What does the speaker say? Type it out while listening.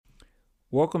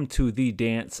Welcome to the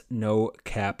Dance No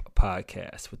Cap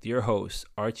podcast with your hosts,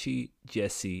 Archie,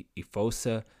 Jesse,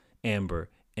 Ifosa, Amber,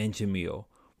 and Jamil,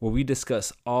 where we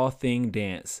discuss all thing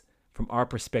dance from our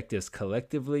perspectives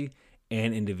collectively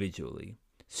and individually.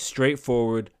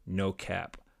 Straightforward, no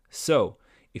cap. So,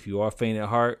 if you are faint at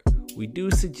heart, we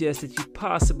do suggest that you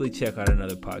possibly check out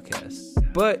another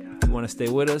podcast. But if you want to stay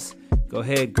with us, go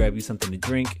ahead, grab you something to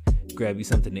drink, grab you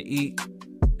something to eat,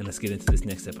 and let's get into this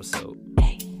next episode.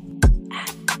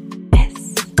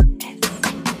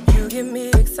 You get me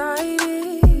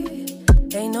excited,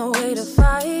 ain't no way to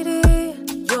fight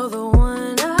it. You're the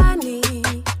one I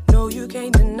need, no you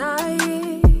can't deny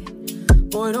it.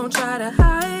 Boy, don't try to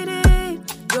hide it,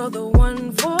 you're the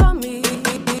one for me.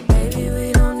 Baby,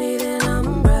 we don't need an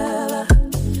umbrella,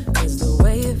 'cause the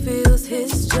way it feels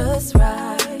hits just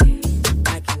right.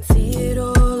 I can see it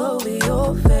all over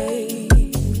your face.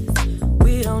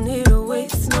 We don't need to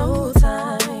waste no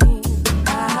time.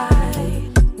 I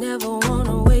never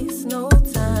wanna waste no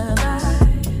time.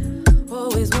 I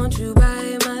always want you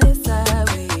by my side.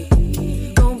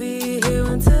 We gon' be here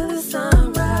until the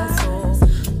sunrise, so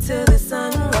till the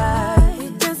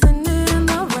sunrise. Dancing in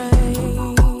the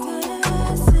rain,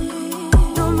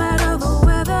 no matter the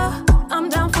weather. I'm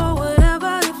down for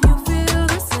whatever if you feel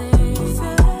the same.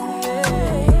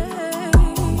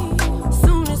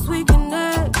 Soon as we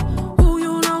connect, who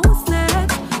you know what's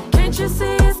next? Can't you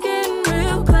see it's getting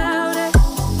real cloudy?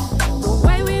 The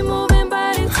way we moving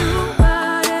body to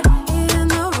body in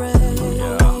the rain.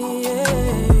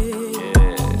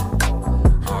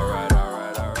 All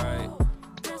right.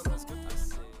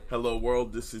 Hello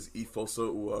world, this is Ifosa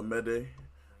Uamede,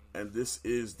 and this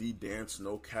is the Dance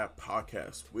No Cap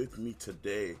podcast. With me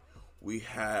today, we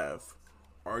have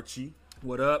Archie,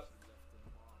 What up?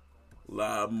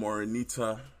 La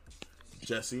Morenita,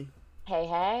 Jesse,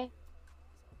 Hey.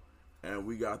 and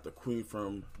we got the queen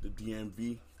from the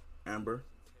DMV, Amber.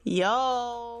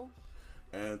 Yo.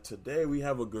 And today we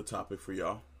have a good topic for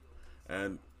y'all.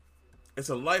 And it's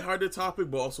a lighthearted topic,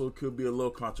 but also it could be a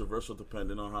little controversial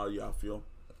depending on how y'all feel.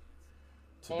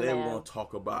 Today we're Amen. going to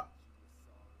talk about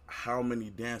how many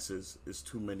dances is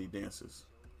too many dances.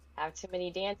 Have too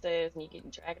many dances and you can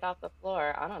drag it off the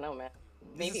floor. I don't know, man.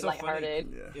 This Maybe is so funny.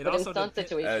 lighthearted. Yeah. It But also in some dep-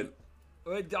 situations. And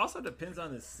Well, it also depends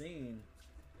on the scene.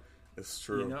 it's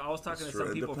true. You know, I was talking It's to true.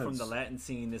 some It people from depends. the Latin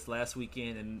scene this last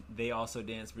weekend, and they also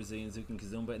dance Brazilian Zouk and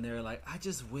Kizomba, and they were like, I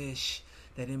just wish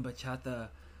that in bachata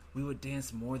we would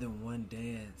dance more than one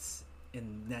dance,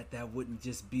 and that wouldn't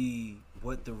just be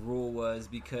what the rule was,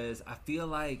 because I feel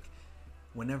like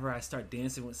whenever I start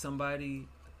dancing with somebody,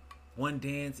 one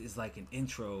dance is like an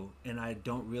intro, and I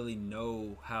don't really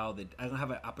know I don't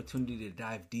have an opportunity to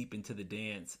dive deep into the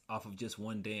dance off of just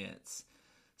one dance.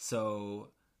 So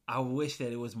I wish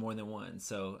that it was more than one.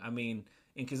 So, I mean,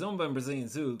 in Kizomba and Brazilian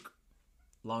Zouk,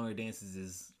 longer dances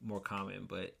is more common,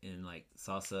 but in like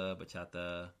salsa,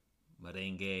 bachata,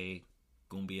 merengue,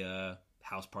 cumbia,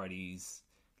 house parties,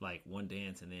 like one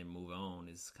dance and then move on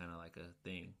is kind of like a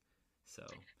thing. So,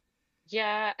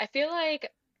 Yeah, I feel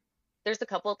like there's a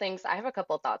couple things. I have a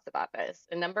couple thoughts about this.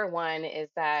 And number one is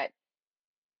that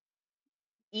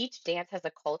each dance has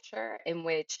a culture in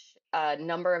which a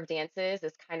number of dances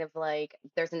is kind of like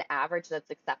there's an average that's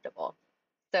acceptable.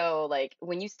 So, like,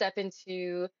 when you step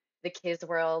into the kids'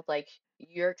 world, like,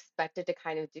 you're expected to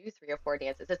kind of do three or four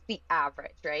dances. It's the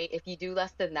average, right? If you do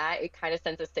less than that, it kind of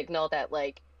sends a signal that,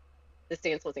 like, this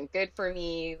dance wasn't good for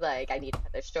me, like, I need to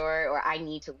cut this short, or I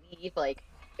need to leave. Like,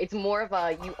 it's more of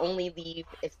a you only leave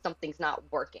if something's not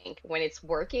working. When it's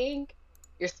working,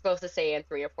 you're supposed to stay in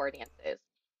three or four dances.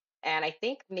 And I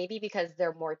think maybe because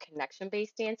they're more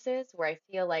connection-based dances, where I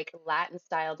feel like Latin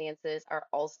style dances are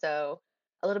also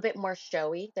a little bit more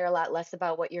showy. They're a lot less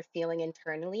about what you're feeling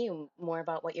internally and more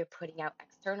about what you're putting out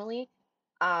externally.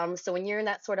 So when you're in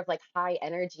that sort of like high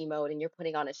energy mode and you're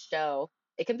putting on a show,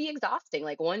 it can be exhausting.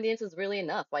 Like one dance is really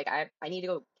enough. Like I need to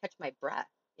go catch my breath,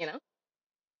 you know?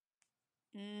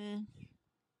 Mm,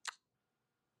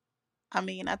 I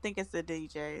mean, I think it's the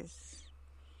DJs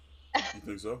You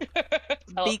think so?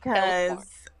 Tell us because more.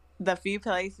 the few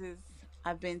places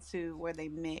I've been to where they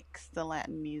mix the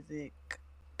Latin music,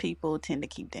 people tend to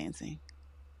keep dancing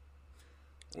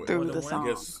Wait, through the the one- song.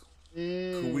 I guess,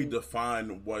 could we Mm.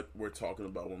 define what we're talking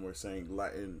about when we're saying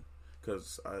Latin?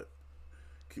 Because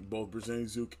both Brazilian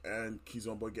Zouk and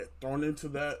Kizomba get thrown into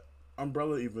that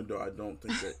umbrella, even though I don't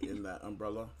think they're in that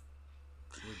umbrella.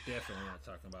 we're definitely not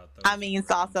talking about those. I mean,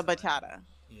 salsa bachata.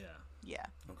 Yeah. Yeah.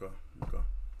 Okay.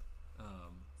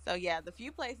 So yeah, the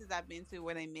few places I've been to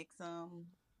where they mix them,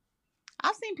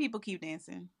 I've seen people keep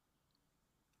dancing.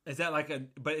 Is that like a?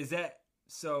 But is that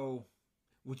so?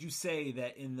 would you say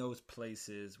that in those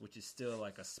places, which is still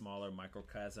like a smaller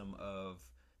microcosm of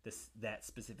that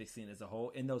specific scene as a whole,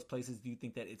 in those places, do you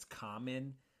think that it's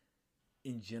common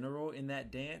in general in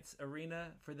that dance arena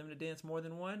for them to dance more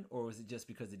than one, or was it just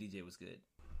because the DJ was good?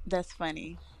 That's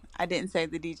funny. I didn't say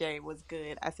the DJ was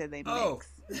good. I said they Oh.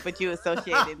 mix. But you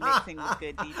associated mixing with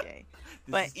good DJ.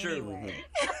 But is true. anyway.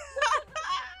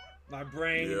 My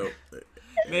brain. Yep.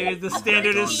 Maybe the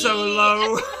standard is so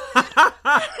low.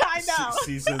 I know.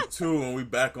 Season 2, and we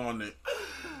back on it.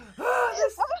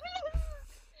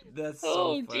 That's so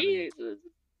Oh, funny. Jesus.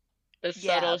 The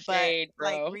subtle shade,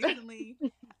 bro. Like recently,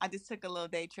 I just took a little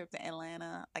day trip to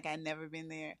Atlanta. Like I'd never been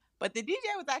there, but the DJ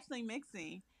was actually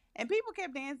mixing, and people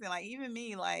kept dancing. Like even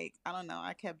me, like I don't know,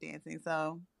 I kept dancing.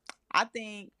 So I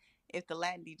think if the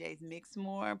Latin DJs mix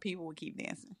more, people would keep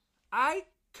dancing. I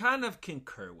kind of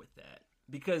concur with that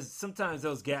because sometimes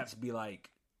those gaps be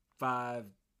like 5,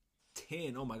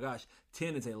 10. Oh my gosh,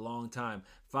 10 is a long time.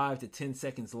 5 to 10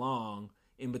 seconds long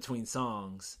in between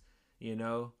songs.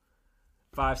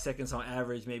 5 seconds on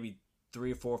average, maybe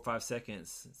 3 or 4 or 5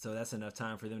 seconds. So that's enough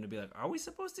time for them to be like, are we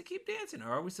supposed to keep dancing or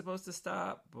are we supposed to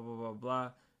stop? Blah, blah, blah,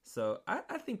 blah. So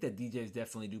I think that DJs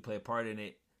definitely do play a part in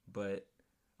it, but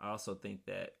I also think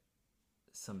that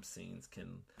some scenes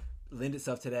can lend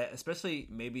itself to that, especially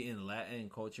maybe in Latin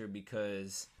culture,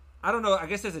 because I don't know. I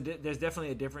guess there's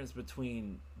definitely a difference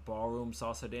between ballroom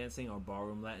salsa dancing or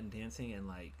ballroom Latin dancing and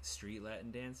like street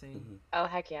Latin dancing. Mm-hmm. Oh,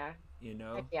 heck yeah.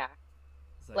 Heck yeah.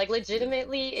 It's Like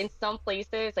legitimately in some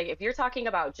places, like if you're talking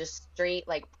about just straight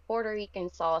like Puerto Rican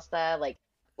salsa, like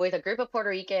with a group of Puerto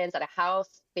Ricans at a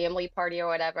house family party or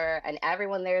whatever, and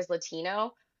everyone there is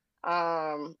Latino,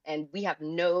 and we have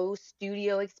no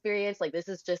studio experience, like this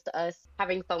is just us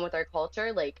having fun with our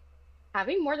culture, like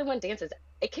having more than one dance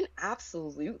it can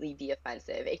absolutely be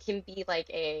offensive. It can be like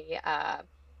a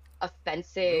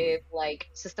offensive like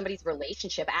to somebody's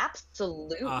relationship.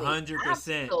 Absolutely. 100%.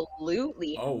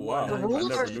 Absolutely. Oh wow, The I rules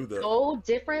never are knew that. so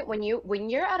different when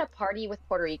you're at a party with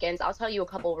Puerto Ricans. I'll tell you a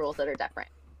couple rules that are different.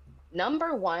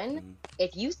 Number one,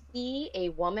 if you see a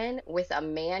woman with a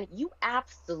man, you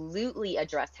absolutely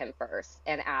address him first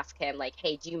and ask him like,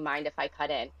 "Hey, do you mind if I cut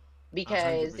in?"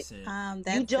 Because 100%.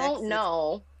 That's you don't sexist.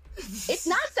 know. It's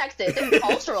not sexist. It's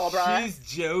cultural, bro. She's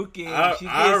joking. She's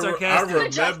being I sarcastic.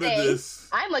 remember this.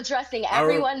 I'm addressing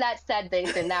everyone that said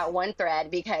this in that one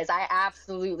thread because I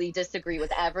absolutely disagree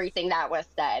with everything that was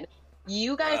said.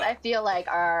 You guys, I feel like,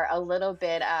 are a little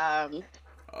bit, I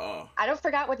don't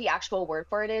forget what the actual word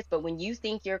for it is, but when you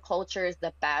think your culture is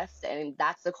the best and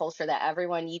that's the culture that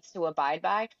everyone needs to abide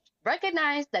by,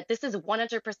 recognize that this is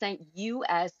 100%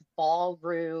 U.S.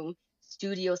 ballroom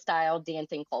studio style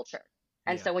dancing culture.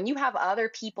 And so when you have other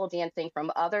people dancing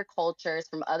from other cultures,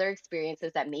 from other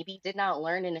experiences that maybe did not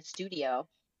learn in a studio,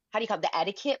 how do you call it? The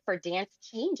etiquette for dance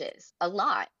changes a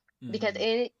lot. Because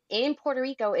in Puerto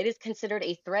Rico, it is considered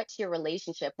a threat to your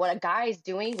relationship. What a guy is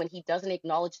doing when he doesn't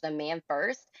acknowledge the man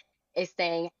first is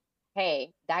saying,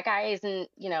 hey, that guy isn't,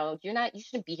 you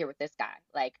shouldn't be here with this guy.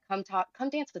 Like, come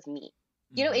dance with me.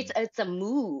 It's a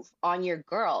move on your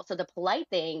girl. So the polite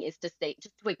thing is to say,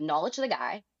 just to acknowledge the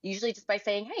guy, usually just by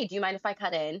saying, hey, do you mind if I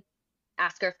cut in?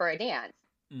 Ask her for a dance.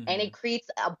 And it creates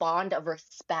a bond of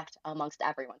respect amongst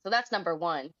everyone. So that's number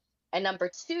one. And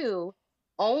number two,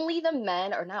 only the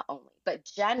men, or not only, but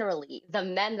generally the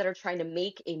men that are trying to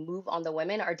make a move on the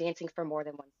women are dancing for more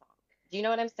than one song. Do you know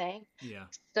what I'm saying? Yeah.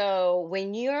 So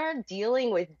when you're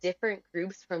dealing with different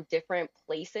groups from different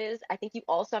places, I think you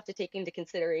also have to take into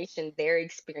consideration their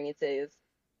experiences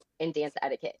in dance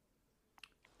etiquette.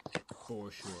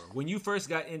 For sure. When you first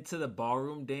got into the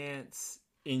ballroom dance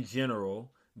in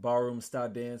general, ballroom style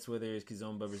dance, whether it's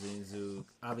Kizomba, Brazilian Zouk,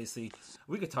 obviously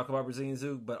we could talk about Brazilian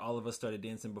Zouk, but all of us started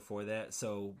dancing before that.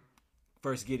 So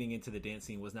first getting into the dance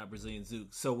scene was not Brazilian Zouk.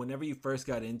 So whenever you first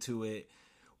got into it,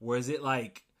 was it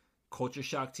like culture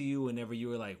shock to you whenever you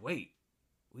were like, wait,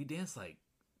 we danced like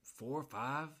 4,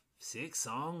 5, 6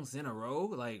 songs in a row?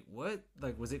 Like what?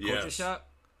 Like was it culture shock?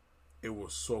 It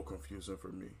was so confusing for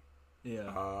me.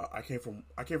 Yeah. I came from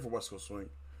West Coast Swing,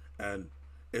 and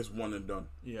it's one and done.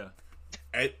 Yeah.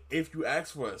 And if you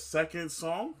ask for a second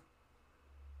song,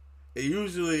 it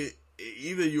usually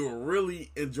either you're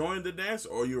really enjoying the dance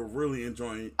or you're really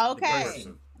enjoying the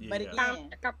person. But again,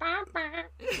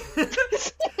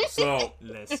 So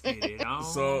let's get it on.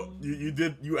 So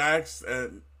you asked,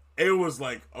 and it was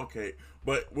like okay,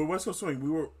 but with West Coast Swing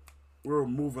we were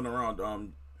moving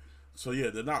around. So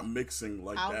yeah, they're not mixing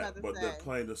like that, but they're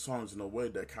playing the songs in a way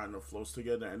that kind of flows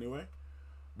together anyway.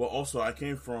 But also, I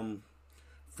came from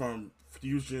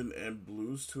fusion and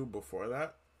blues too. Before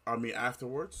that, I mean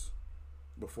afterwards,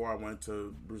 before I went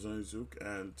to Brazilian Zouk,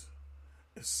 and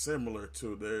is similar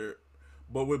to there,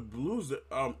 but with blues,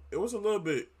 it was a little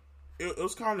bit. It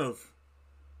was kind of.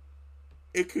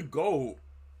 It could go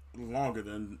longer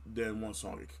than one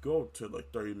song. It could go to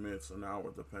like 30 minutes, an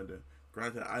hour, depending.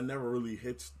 Granted, I never really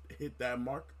hit that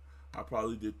mark. I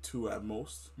probably did 2 at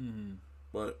most. Mm-hmm.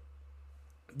 But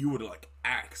you would like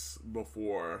ask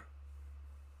before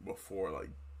like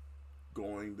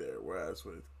going there. Whereas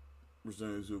with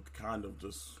Brazilian Zouk, kind of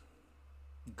just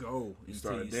go. You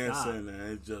start dancing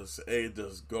and it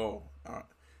just go.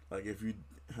 Like if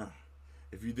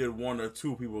you did 1 or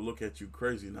 2, people look at you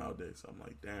crazy nowadays. I'm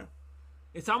like, damn.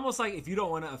 It's almost like if you don't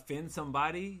want to offend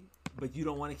somebody, but you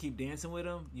don't want to keep dancing with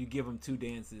them, you give them 2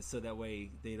 dances so that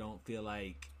way they don't feel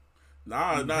like.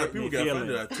 Nah. People get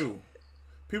offended at 2.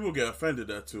 People get offended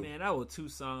at 2. Man, I will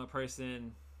 2-song a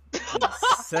person in a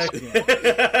second.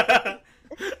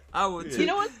 I would. You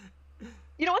know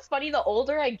what's funny? The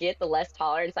older I get, the less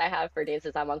tolerance I have for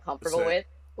dances I'm uncomfortable with.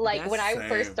 Like when I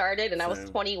first started and I was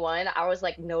 21, I was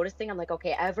like noticing, I'm like,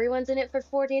 okay, everyone's in it for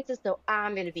 4 dances, so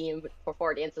I'm going to be in for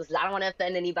 4 dances. I don't want to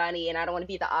offend anybody and I don't want to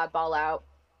be the oddball out.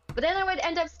 But then I would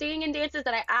end up staying in dances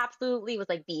that I absolutely was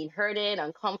like being hurted,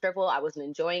 uncomfortable. I wasn't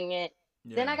enjoying it.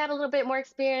 Yeah. Then I got a little bit more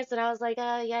experience and I was like,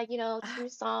 yeah, 2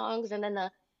 songs and then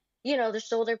the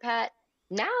shoulder pat.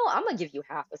 Now I'm going to give you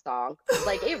half a song.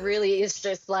 Like it really is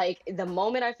just like the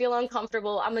moment I feel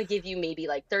uncomfortable, I'm going to give you maybe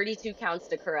like 32 counts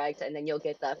to correct and then you'll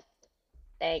get the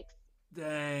thanks.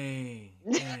 Dang.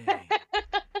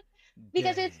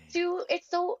 Because it's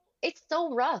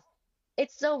so rough.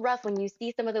 It's so rough when you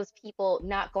see some of those people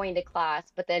not going to class,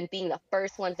 but then being the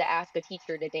first ones to ask a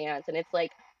teacher to dance. And it's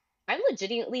like, I'm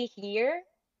legitimately here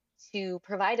to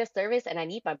provide a service and I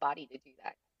need my body to do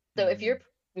that. So if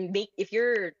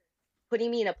you're putting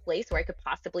me in a place where I could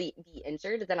possibly be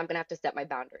injured, then I'm going to have to set my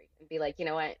boundary and be like, you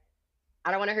know what?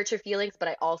 I don't want to hurt your feelings, but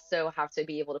I also have to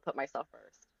be able to put myself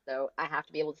first. So I have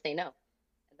to be able to say no.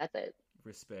 And that's it.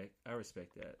 Respect. I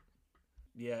respect that.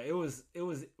 Yeah, it was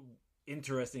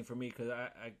interesting for me because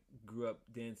I grew up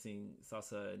dancing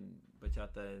salsa and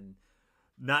bachata and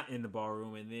not in the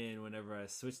ballroom. And then whenever I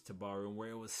switched to ballroom, where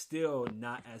it was still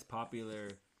not as popular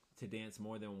to dance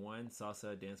more than one,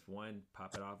 salsa, dance 1,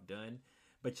 pop it off, done.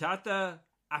 Bachata,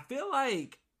 I feel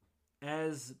like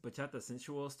as Bachata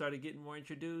Sensual started getting more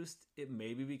introduced, it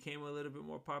maybe became a little bit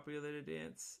more popular to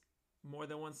dance more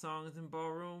than one song in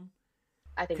ballroom.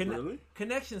 I think really?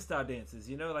 Connection style dances,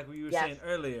 like we were saying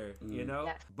earlier,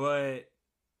 Yes. But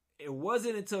it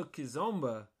wasn't until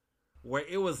Kizomba where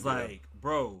it was like,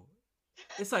 bro,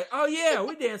 it's like, oh yeah,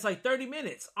 we dance like 30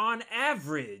 minutes on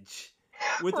average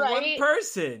with one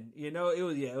person.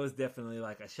 It was definitely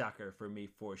like a shocker for me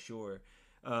for sure.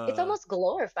 It's almost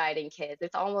glorified in kids.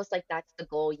 It's almost like that's the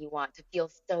goal you want, to feel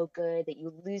so good that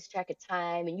you lose track of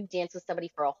time and you dance with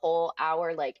somebody for a whole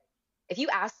hour. Like if you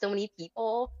ask so many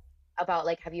people about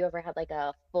like, have you ever had like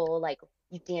a full, like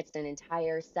you danced an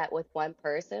entire set with one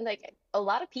person? Like a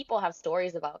lot of people have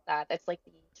stories about that. That's like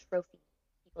the trophy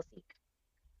people seek.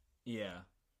 Yeah.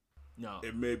 No.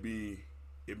 It may be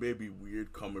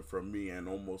weird coming from me and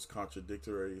almost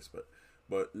contradictory,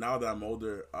 but now that I'm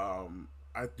older,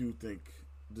 I do think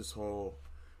this whole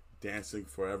dancing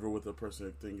forever with a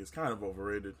person thing is kind of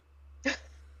overrated.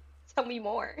 Tell me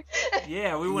more.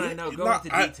 Yeah, we want to know.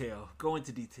 Go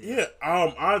into detail. Yeah,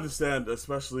 I understand,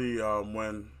 especially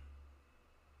when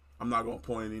I'm not going to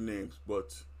point any names,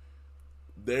 but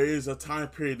there is a time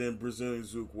period in Brazilian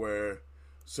Zouk where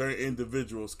certain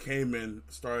individuals came in,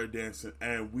 started dancing,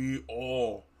 and we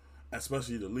all,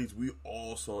 especially the leads, we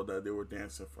all saw that they were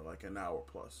dancing for like an hour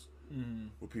plus. Mm-hmm.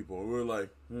 With people, we were like,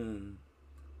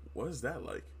 what is that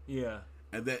like? Yeah.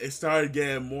 And then it started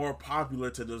getting more popular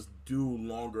to just do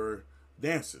longer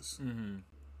dances. Mm-hmm.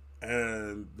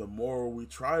 And the more we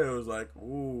try, it was like,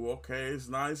 ooh, okay, it's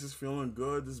nice, it's feeling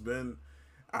good. It's been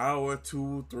hour,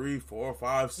 2, 3, 4,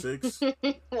 5, 6.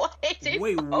 What?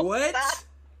 Wait, what?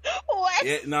 What?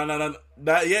 Yeah, no.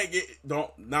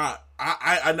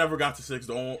 I never got to 6.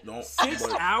 Don't. 6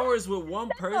 hours with one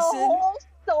person? Whole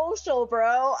social,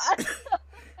 bro.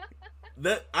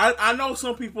 That I know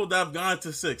some people that have gone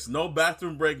to 6. No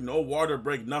bathroom break, no water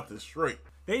break, nothing, straight.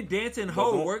 They dancing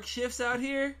whole work shifts out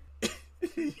here?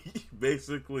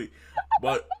 Basically.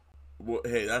 But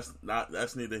hey,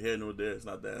 that's neither here nor there. It's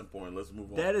not that important. Let's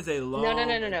move on. That is a long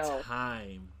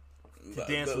time to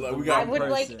dance with one person. I would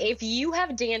like, if you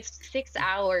have danced 6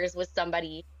 hours with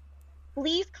somebody,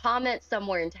 please comment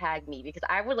somewhere and tag me, because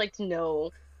I would like to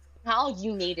know how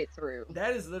you made it through.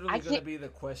 That is literally going to be the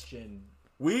question.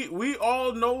 We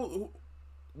all know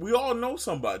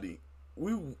somebody.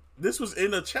 This was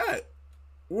in a chat.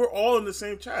 We're all in the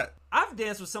same chat. I've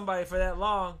danced with somebody for that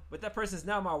long, but that person's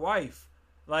now my wife.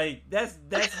 Like that's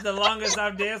the longest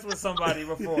I've danced with somebody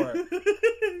before.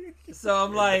 So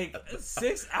I'm like,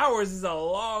 6 hours is a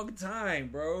long time,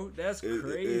 bro. That's crazy.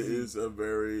 It is a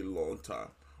very long time.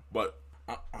 But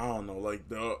I don't know, like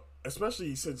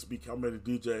especially since becoming a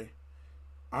DJ,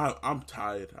 I'm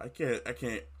tired. I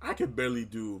can barely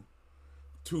do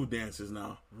 2 dances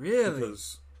now. Really?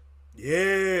 Because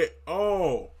at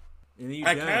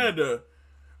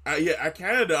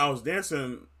Canada, I was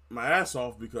dancing my ass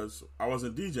off because I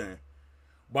wasn't DJing.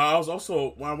 But I was also,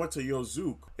 when I went to Yo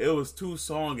Zouk, it was 2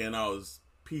 songs and I was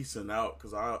piecing out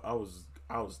because I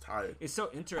was tired. It's so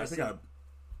interesting. I think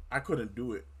I couldn't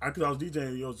do it because I was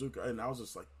DJing Yo Zouk and I was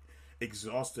just like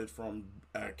exhausted from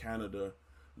Canada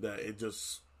that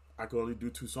I could only do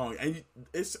 2 songs, and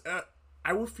it's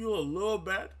I would feel a little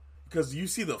bad because you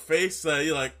see the face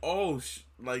you're like, oh shit,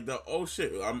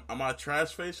 am I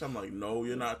trash face? I'm like, no,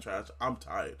 you're not trash. I'm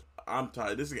tired.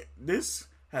 This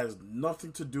has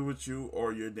nothing to do with you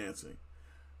or your dancing.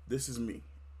 This is me.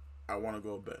 I want to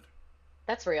go to bed.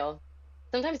 That's real.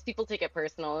 Sometimes people take it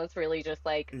personal. It's really just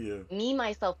like, me,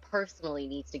 myself, personally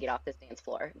needs to get off this dance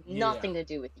floor. Nothing to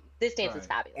do with you. This dance is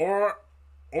fabulous.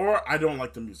 Or I don't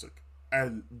like the music.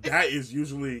 And that is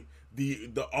usually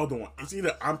the other one. It's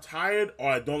either I'm tired or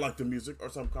I don't like the music or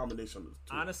some combination of the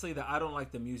two. Honestly, the I don't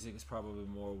like the music is probably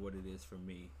more what it is for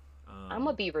me. I'm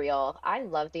gonna be real. I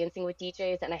love dancing with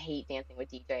DJs and I hate dancing with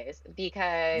DJs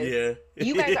because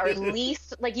you guys are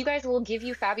least, like, you guys will give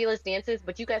you fabulous dances,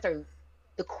 but you guys are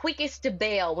the quickest to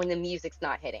bail when the music's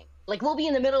not hitting. Like, we'll be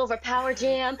in the middle of a power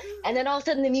jam and then all of a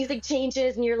sudden the music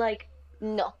changes and you're like,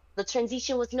 no, the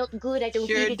transition was not good. I don't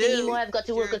get it anymore. I've got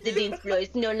to work on the dance floor.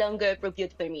 It's no longer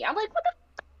appropriate for me. I'm like, what the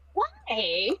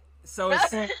why? So it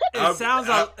sounds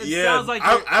like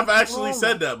I've actually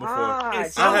said that before.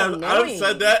 I've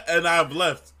said that and I've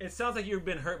left. It sounds like you've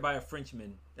been hurt by a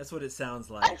Frenchman. That's what it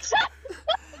sounds like.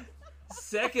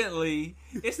 Secondly,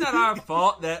 it's not our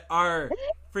fault that our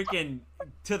freaking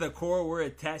to the core we're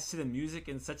attached to the music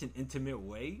in such an intimate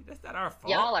way. That's not our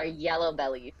fault. Y'all are yellow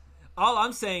bellies. All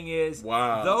I'm saying is,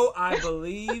 wow. though I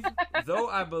believe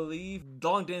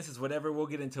long dances, whatever, we'll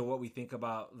get into what we think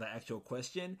about the actual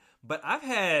question. But I've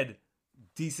had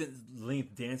decent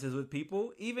length dances with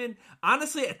people. Even,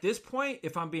 honestly, at this point,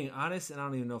 if I'm being honest, and I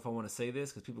don't even know if I want to say this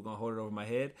because people are going to hold it over my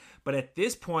head. But at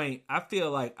this point, I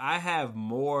feel like I have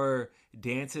more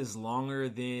dances longer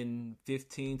than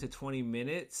 15 to 20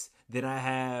 minutes than I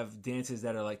have dances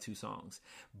that are like 2 songs.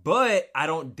 But I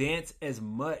don't dance as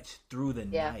much through the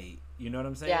night. You know what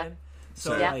I'm saying? Yeah.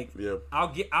 So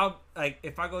I'll like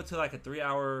if I go to like a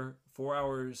 3-hour,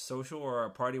 4-hour social or a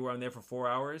party where I'm there for 4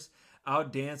 hours, I'll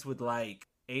dance with like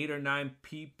 8 or 9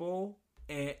 people,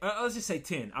 and let's just say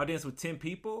 10. I'll dance with 10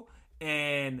 people,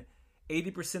 and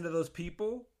 80% of those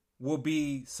people will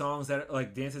be songs that are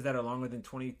like dances that are longer than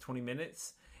 20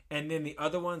 minutes. And then the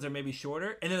other ones are maybe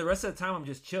shorter. And then the rest of the time, I'm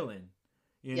just chilling,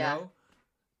 you know?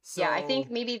 So, I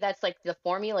think maybe that's like the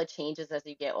formula changes as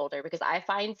you get older, because I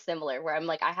find similar where I'm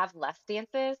like, I have less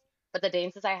dances, but the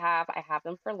dances I have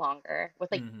them for longer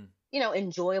with like,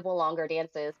 enjoyable longer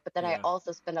dances. But then I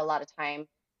also spend a lot of time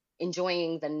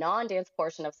enjoying the non-dance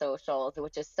portion of socials,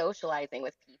 which is socializing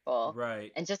with people.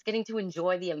 Right. And just getting to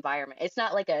enjoy the environment. It's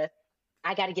not like I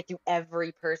got to get through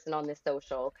every person on this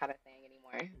social kind of thing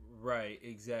anymore. Right,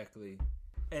 exactly.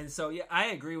 And so, I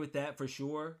agree with that for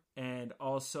sure. And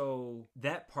also,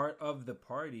 that part of the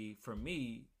party, for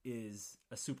me, is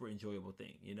a super enjoyable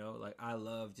thing, Like, I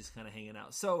love just kind of hanging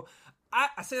out. So,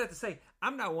 I say that to say,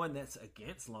 I'm not one that's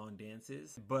against long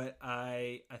dances, but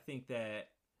I think that,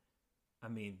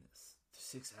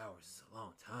 6 hours is a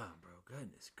long time, bro.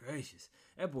 Goodness gracious.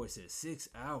 That boy said 6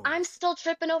 hours. I'm still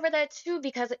tripping over that, too,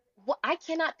 because I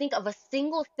cannot think of a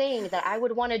single thing that I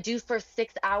would want to do for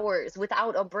 6 hours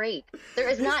without a break. There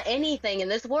is not anything in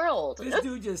this world. This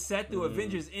dude just sat through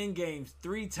Avengers Endgame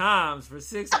 3 times for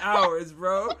 6 hours,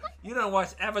 bro. You done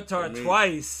watched Avatar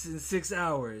twice in 6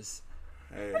 hours.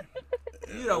 Hey,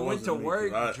 you done went to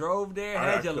work, drove there,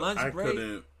 had your lunch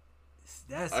break.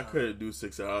 I couldn't do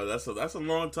 6 hours. That's a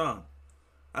long time.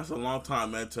 That's a long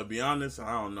time, man. To be honest,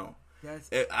 I don't know.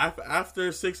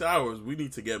 After 6 hours, we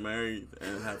need to get married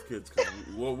and have kids. Cause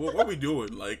what are we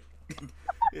doing? Like,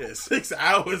 6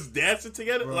 hours dancing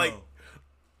together? Bro. Like,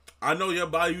 I know your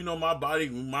body, you know my body.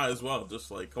 We might as well.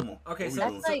 Just like, come on. Okay, so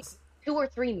that's like 2 or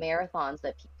 3 marathons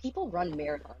that people run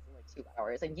marathons in like 2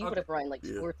 hours, and you would have run like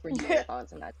 2 or 3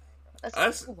 marathons in that time.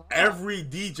 That's every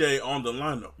DJ on the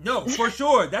lineup. No, for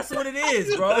sure. That's what it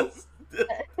is, bro.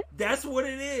 That's what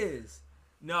it is.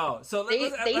 No, so they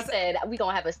said we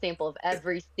gonna have a sample of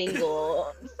every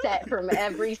single set from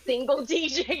every single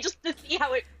DJ just to see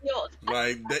how it feels.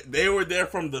 Like they were there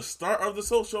from the start of the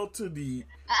social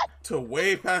to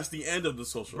way past the end of the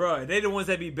social. Bro, they the ones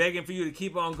that be begging for you to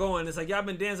keep on going. It's like y'all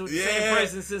been dancing with the same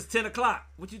person since 10 o'clock.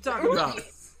 What you talking about?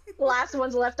 Last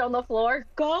one's left on the floor.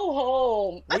 Go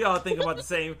home. We all think about the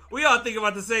same. We all think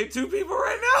about the same two people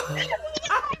right now.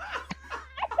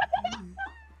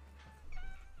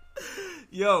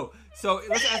 Yo, so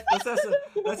let's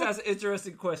ask an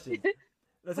interesting question.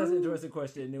 Let's ask an interesting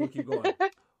question, and then we keep going.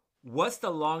 What's the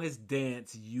longest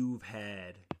dance you've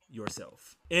had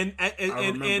yourself in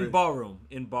ballroom?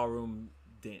 In ballroom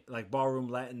dance, like ballroom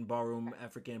Latin, ballroom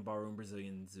African, ballroom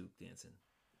Brazilian zouk dancing.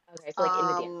 Okay, so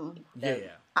like in the dance.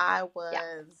 Yeah. I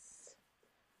was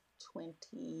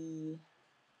 28,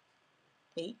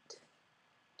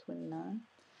 29.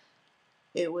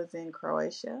 It was in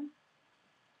Croatia.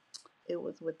 It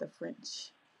was with the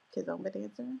French kizomba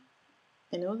dancer.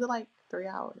 And it was like 3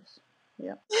 hours.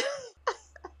 Yep.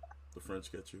 The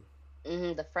French get you.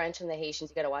 Mm-hmm, the French and the Haitians,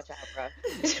 you gotta watch out, bro.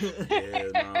 Yeah,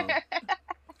 nah.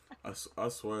 I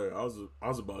swear, I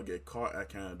was about to get caught at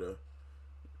Canada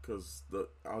because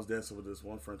I was dancing with this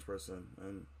one French person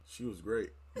and she was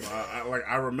great. But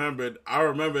I remembered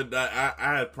that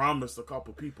I had promised a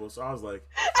couple people, so I was like,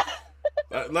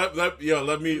 let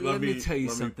me tell you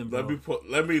something, bro.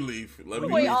 Let me leave.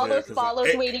 Wait, all those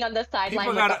follows waiting on the sideline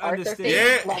with the Arthur thing.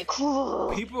 Yeah. Like,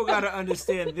 people gotta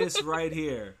understand this right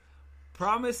here.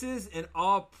 Promises and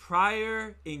all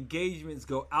prior engagements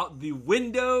go out the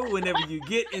window whenever you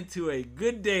get into a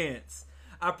good dance.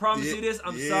 I promise you this.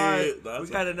 I'm sorry. We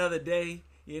got another day.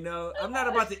 You know, I'm not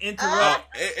about to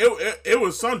interrupt. It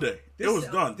was Sunday. It was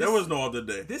done. There was no other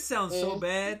day. This sounds so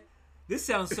bad.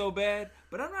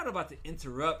 But I'm not about to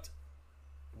interrupt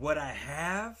what I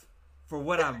have for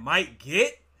what I might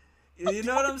get. You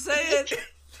know what I'm saying?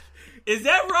 Is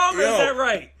that wrong or is that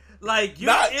right? Like,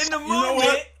 you're in the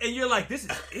moment and you're like, this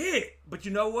is it. But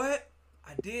you know what?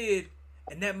 I did.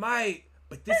 And that might,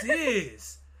 but this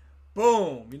is.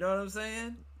 Boom. You know what I'm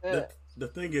saying? The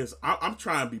thing is, I'm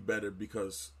trying to be better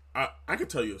because I could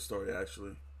tell you a story,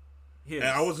 actually. Yes.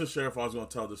 And I wasn't sure if I was going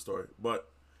to tell this story. But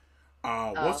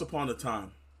once upon a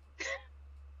time,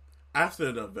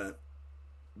 after the event,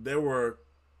 there were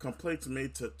complaints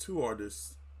made to two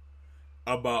artists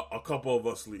about a couple of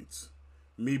us leads.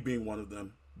 Me being one of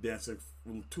them. Dancing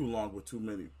too long with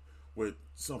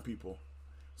some people.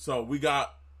 So we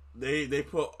got they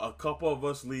put a couple of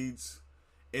us leads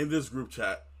in this group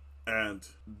chat, and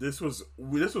this was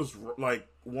like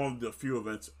one of the few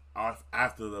events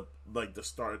after the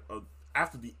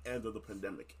end of the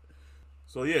pandemic.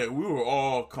 So yeah, we were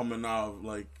all coming out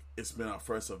like it's been our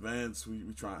first events. We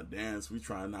trying to dance. We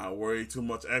trying not to worry too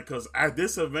much. And because at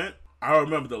this event, I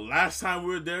remember the last time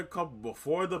we were there,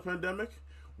 before the pandemic.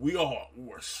 We all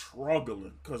were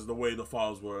struggling because of the way the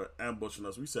files were ambushing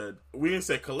us. We didn't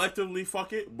say collectively,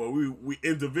 fuck it, but we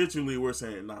individually were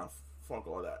saying, nah, fuck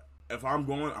all that. If I'm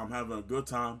going, I'm having a good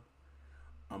time.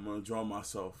 I'm going to enjoy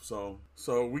myself. So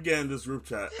we get in this group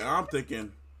chat, and I'm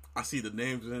thinking, I see the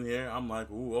names in here. I'm like,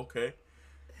 ooh, okay.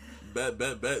 Bet.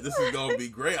 This is going to be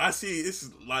great. I see, this is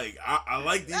like, I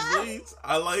like these leads.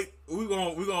 We're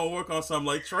gonna work on something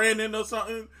like training or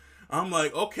something. I'm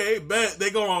like, okay, bet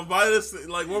they gonna invite us.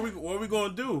 Like, what we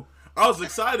gonna do? I was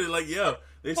excited. Like, yeah,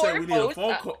 they said we need a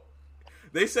phone call.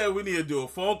 They said we need to do a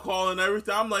phone call and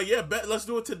everything. I'm like, yeah, bet. Let's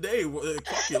do it today.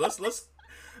 Fuck it.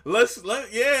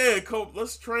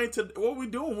 Let's train to. What we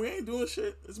doing? We ain't doing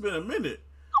shit. It's been a minute.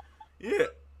 Yeah,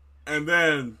 and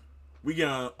then we get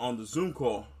on the Zoom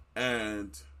call,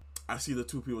 and I see the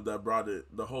two people that brought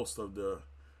it, the host of the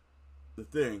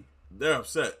thing. They're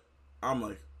upset. I'm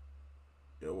like,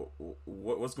 yo,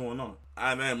 what's going on?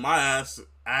 And then my ass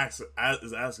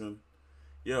is asking,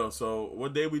 yo, so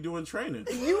what day we doing training?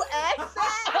 You asked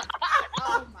that?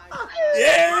 Oh my god.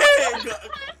 Yeah.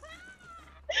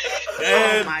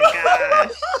 Oh my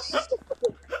gosh.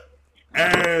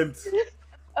 And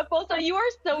so you are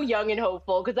so young and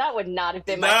hopeful because that would not have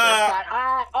been my first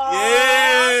thought.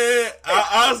 Yeah.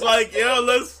 I was like, yo,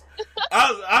 let's.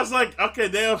 I was like, okay,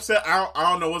 they're upset. I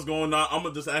don't know what's going on. I'm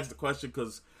gonna just ask the question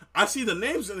because I see the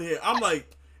names in here. I'm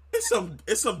like, it's some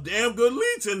damn good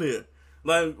leads in here.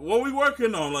 Like, what we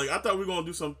working on? Like, I thought we were gonna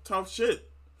do some tough shit.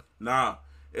 Nah,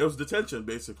 it was detention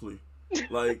basically.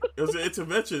 Like, it was an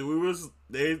intervention.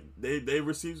 They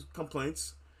received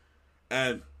complaints,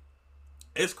 and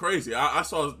it's crazy. I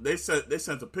saw they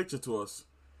sent a picture to us.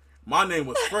 My name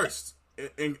was first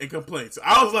in complaints.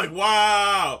 I was like,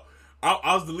 wow.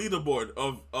 I was the leaderboard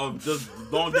of just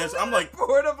long dance. I'm like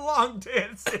board of long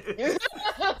dances.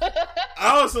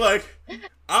 I was like,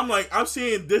 I'm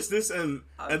seeing this, and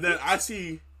then I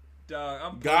see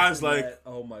guys like that.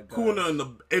 Oh my god, Kuna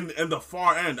in the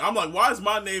far end. I'm like, why is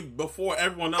my name before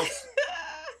everyone else?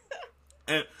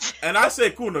 and I say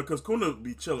Kuna because Kuna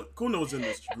be chilling. Kuna was in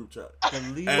this group chat. The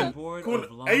leaderboard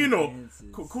of long and you know,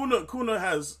 dances. Kuna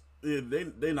has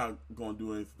they not gonna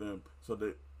do anything to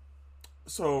them.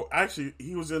 So actually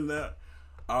he was in there.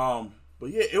 But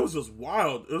yeah, it was just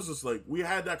wild. It was just like we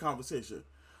had that conversation.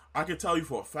 I can tell you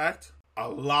for a fact, a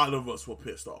lot of us were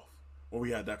pissed off when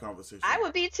we had that conversation. I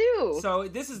would be too. So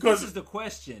this is the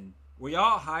question. Were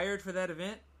y'all hired for that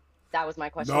event? That was my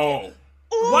question. No.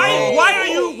 Why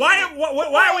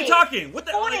are we talking? What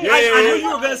the? I knew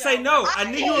you were gonna say no. I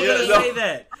knew you were gonna say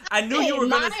that. I knew you were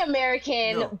gonna. My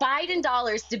American Biden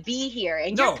dollars to be here,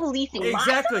 and you're policing.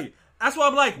 Exactly. That's why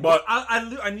I'm like, but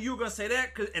I knew you were gonna say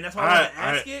that, and that's why I wanted to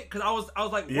ask it, because I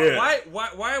was like,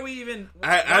 why are we even?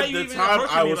 At the time,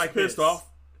 I was pissed off,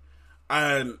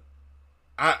 and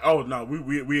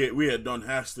we had done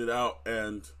hashed it out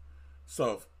and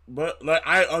stuff, but like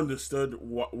I understood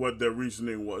what their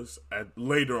reasoning was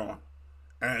later on,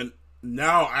 and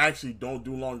now I actually don't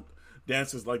do long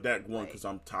dances like that. One, because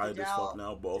I'm tired as fuck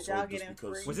now, but also just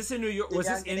because. Was this in New York? Was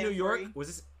this in New York? Was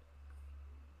this?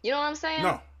 You know what I'm saying?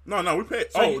 No, we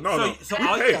paid. So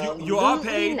you all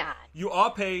paid. Not. You all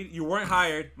paid. You weren't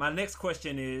hired. My next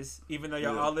question is, even though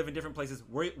y'all all live in different places,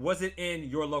 was it in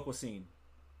your local scene?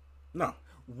 No.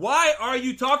 Why are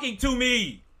you talking to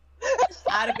me?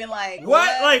 I'd have been like,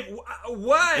 what? Like,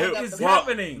 what is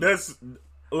happening?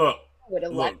 Look.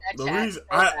 The reason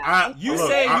you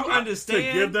say you understand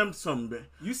to give them some.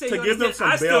 You say to you give them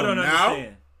some I still don't now.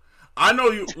 Understand. I know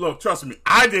you. Look, trust me.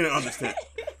 I didn't understand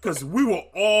because we were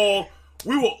all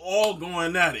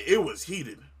going at it. It was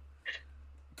heated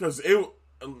because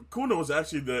Kuna was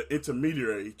actually the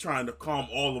intermediary trying to calm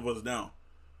all of us down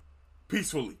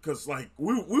peacefully. Because like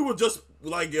we were just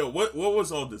like, yo, what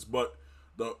was all this? But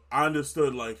I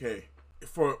understood like, hey,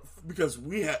 because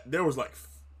there was like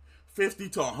 50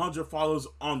 to 100 followers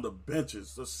on the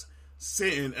benches just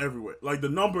sitting everywhere. Like the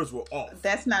numbers were off.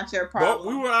 That's not your problem. But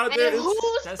we were out there.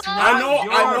 I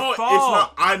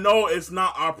know it's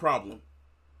not our problem.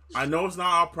 I know it's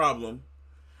not our problem,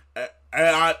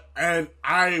 and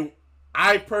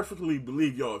I perfectly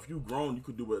believe, yo, if you grown, you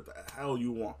could do what the hell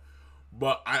you want.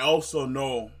 But I also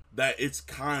know that it's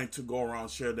kind to go around,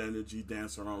 share the energy,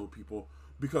 dance around with people,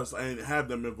 and have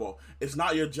them involved. It's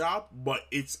not your job, but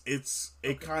it's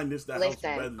a kindness that helps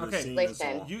better the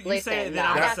scene. You say it, then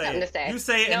I'm gonna say it. You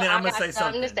say it, and then I'm gonna say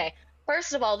something.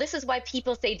 First of all, this is why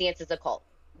people say dance is a cult.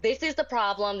 This is the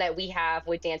problem that we have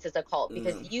with dance as a cult,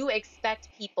 because you expect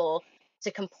people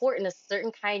to comport in a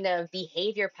certain kind of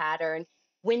behavior pattern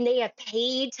when they have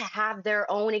paid to have their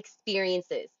own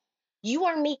experiences. You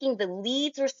are making the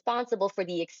leads responsible for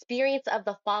the experience of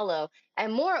the follow,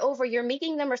 and moreover, you're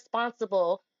making them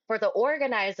responsible for the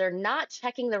organizer not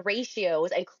checking the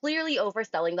ratios and clearly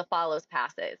overselling the follows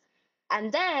passes.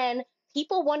 And then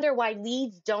people wonder why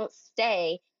leads don't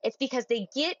stay. It's because they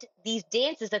get these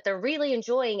dances that they're really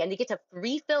enjoying and they get to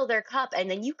refill their cup. And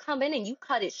then you come in and you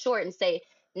cut it short and say,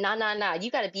 nah, you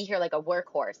got to be here like a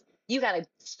workhorse. You got to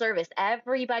service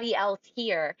everybody else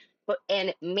here.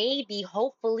 And maybe,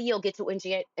 hopefully, you'll get to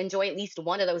enjoy at least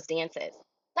one of those dances.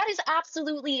 That is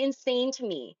absolutely insane to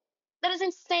me. That is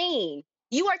insane.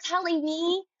 You are telling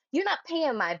me you're not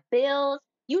paying my bills.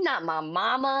 You're not my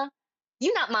mama.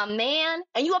 You're not my man.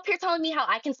 And you up here telling me how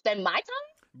I can spend my time?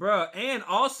 Bruh, and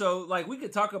also, like, we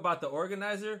could talk about the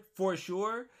organizer for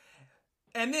sure.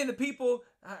 And then the people,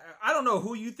 I don't know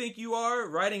who you think you are,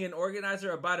 writing an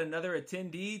organizer about another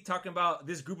attendee, talking about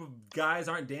this group of guys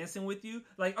aren't dancing with you.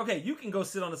 Like, okay, you can go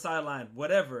sit on the sideline,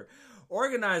 whatever.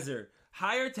 Organizer,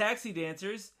 hire taxi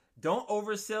dancers, don't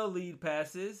oversell lead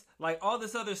passes, like all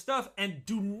this other stuff, and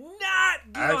do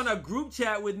not get on a group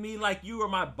chat with me like you are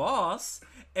my boss.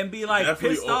 And be like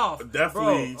pissed off.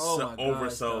 Definitely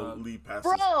oversell lead passes.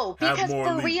 Bro, because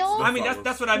for real, I mean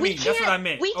that's what I mean. That's what I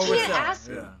meant. We can't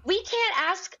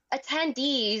ask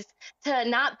attendees to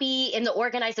not be in the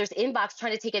organizer's inbox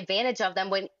trying to take advantage of them,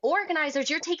 when organizers,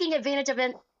 you're taking advantage of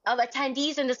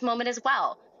attendees in this moment as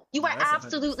well. You are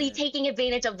absolutely taking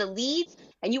advantage of the leads,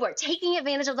 and you are taking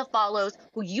advantage of the follows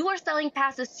who you are selling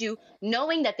passes to,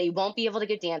 knowing that they won't be able to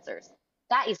get dancers.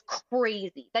 That is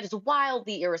crazy. That is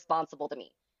wildly irresponsible to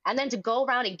me. And then to go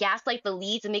around and gaslight the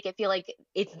leads and make it feel like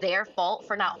it's their fault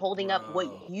for not holding up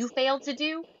what you failed to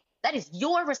do, that is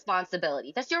your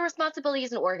responsibility. That's your responsibility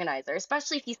as an organizer,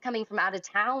 especially if he's coming from out of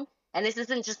town and this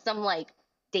isn't just some like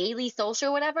daily social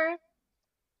or whatever.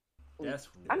 week.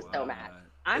 I'm so mad.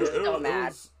 I'm so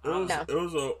mad. It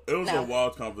was a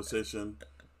wild conversation.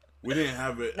 We didn't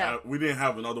have it. We didn't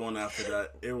have another one after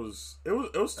that. It was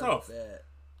tough.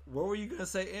 What were you gonna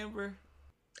say, Amber?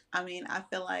 I mean, I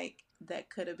feel like that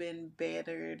could have been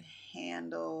better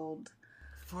handled.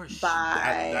 For sure.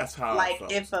 That's how. Like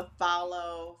if a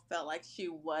follow felt like she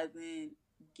wasn't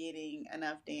getting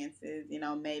enough dances, you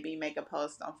know, maybe make a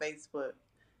post on Facebook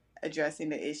addressing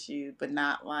the issue, but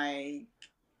not like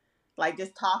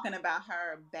just talking about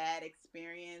her bad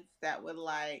experience that would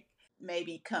like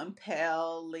maybe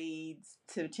compel leads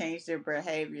to change their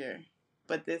behavior.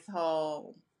 But this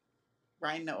whole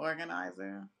writing the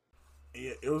organizer,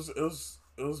 yeah, it was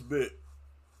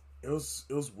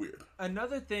weird.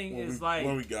 Another thing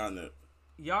when we got in it,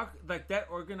 y'all like that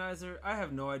organizer. I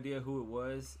have no idea who it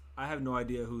was. I have no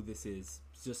idea who this is.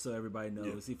 Just so everybody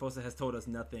knows, Efosa has told us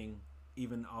nothing,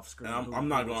 even off screen. I'm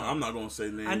not going to say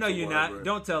names. I know you're not.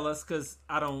 Don't tell us because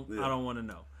I don't want to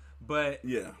know. But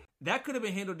yeah, that could have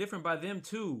been handled different by them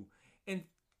too. And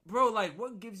bro, like,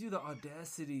 what gives you the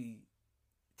audacity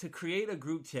to create a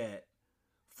group chat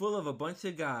full of a bunch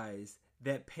of guys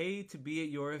that paid to be at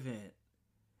your event,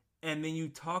 and then you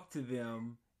talk to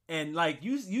them, and like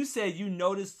you said, you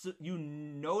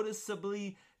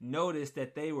noticeably noticed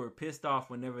that they were pissed off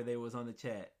whenever they was on the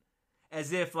chat,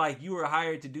 as if like you were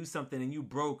hired to do something and you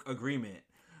broke agreement.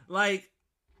 Like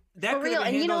that could have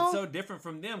been handled so different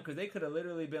from them, because they could have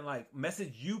literally been like,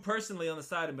 message you personally on the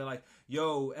side and be like,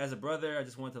 yo, as a brother, I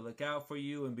just want to look out for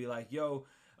you, and be like, yo,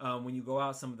 when you go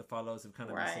out, some of the follows have kind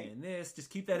of been saying this.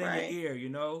 Just keep that in your ear, you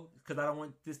know, because I don't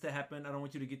want this to happen. I don't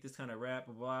want you to get this kind of rap,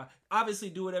 blah, blah. Obviously,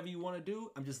 do whatever you want to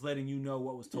do. I'm just letting you know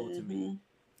what was told to me.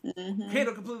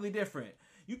 Handle completely different.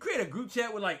 You create a group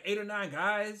chat with like 8 or 9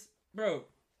 guys, bro.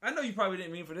 I know you probably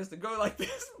didn't mean for this to go like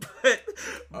this, but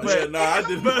I did not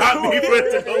mean for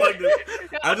it to go like this.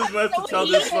 I just meant to tell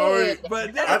this story,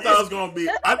 but I thought it was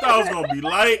gonna be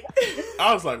light.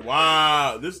 I was like,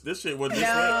 wow, this shit was this.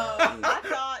 I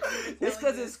thought it's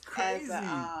because it's crazy. As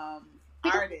an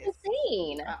artist,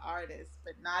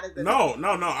 but not as a no.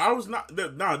 I was not.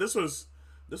 No, this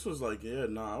was like,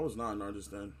 I was not an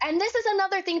artist then. And this is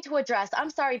another thing to address. I'm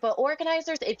sorry, but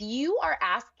organizers, if you are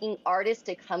asking artists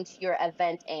to come to your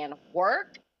event and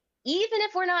work, even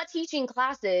if we're not teaching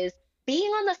classes, being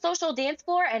on the social dance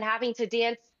floor and having to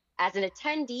dance as an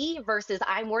attendee versus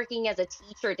I'm working as a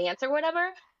teacher, dancer,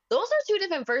 whatever, those are 2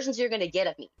 different versions you're going to get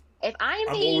of me. If I'm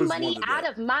paying money out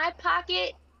of my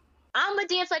pocket, I'm going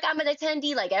to dance like I'm an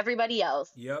attendee like everybody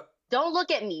else. Yep. Don't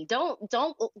look at me. Don't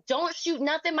shoot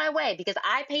nothing my way, because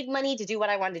I paid money to do what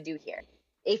I wanted to do here.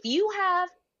 If you have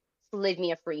slid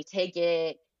me a free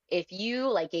ticket, if you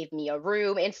like gave me a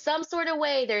room in some sort of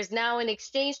way, there's now an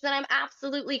exchange that I'm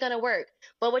absolutely going to work.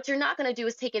 But what you're not going to do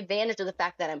is take advantage of the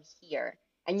fact that I'm here.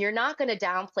 And you're not going to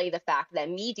downplay the fact that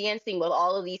me dancing with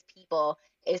all of these people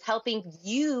is helping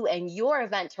you and your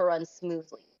event to run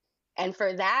smoothly. And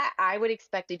for that, I would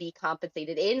expect to be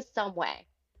compensated in some way.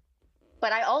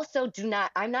 But I also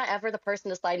I'm not ever the person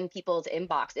to slide in people's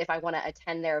inbox if I want to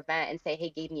attend their event and say,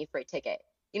 hey, gave me a free ticket.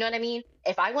 You know what I mean?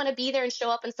 If I want to be there and show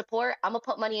up and support, I'm going to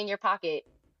put money in your pocket,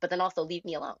 but then also leave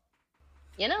me alone.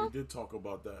 You know? We did talk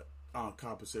about that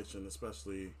compensation,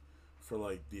 especially for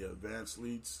like the advanced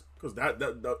leads.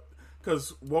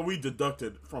 Because what we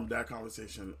deducted from that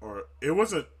conversation, or it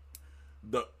wasn't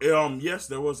yes,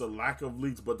 there was a lack of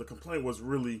leads, but the complaint was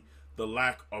really the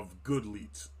lack of good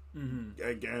leads. And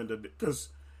because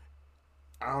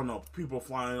I don't know, people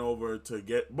flying over to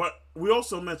get, but we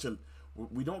also mentioned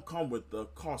we don't come with the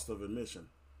cost of admission.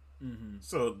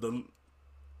 So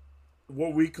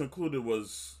what we concluded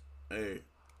was, hey,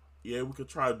 yeah, we could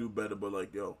try to do better, but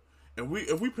like, yo,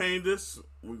 if we paying this,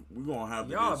 we gonna have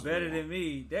y'all better than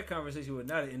me. That conversation would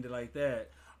not have ended like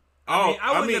that.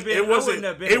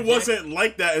 It wasn't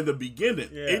like that in the beginning.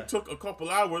 Yeah. It took a couple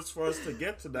hours for us to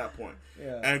get to that point.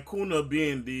 Yeah. And Kuna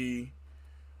being the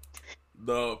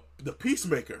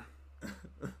peacemaker,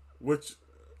 which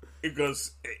it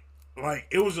was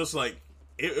just like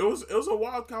it was a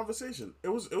wild conversation. It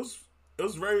was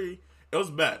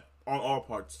bad on all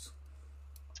parts.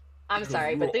 I'm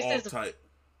sorry, but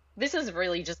this is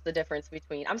really just the difference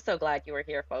between, I'm so glad you were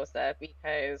here, Fosa,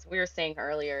 because we were saying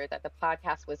earlier that the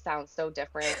podcast would sound so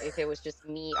different if it was just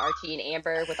me, Archie, and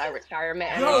Amber with our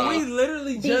retirement. No, we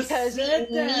literally just said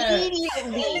that.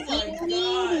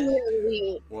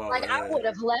 Immediately. Well, like, I would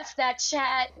have left that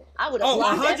chat. I would have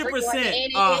blocked 100%.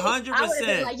 100%. I would have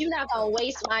been like, you're not going to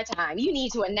waste my time. You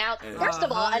need to announce. First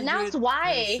of all, announce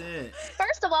why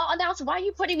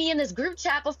you putting me in this group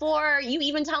chat before you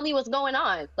even tell me what's going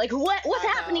on. Like, what's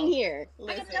happening here?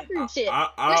 Listen, I got that group shit.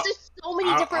 There's just so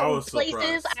many different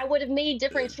places. I would have made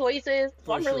different choices.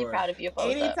 So I'm really proud of you,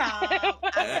 folks. Anytime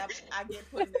I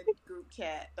get put in the group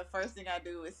chat, the first thing I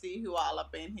do is see who all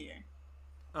up in here.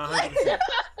 100%.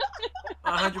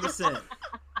 100%.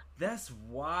 That's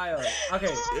wild.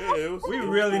 Okay, we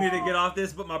really need to get off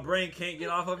this, but my brain can't get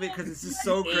off of it because it's just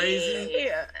so crazy.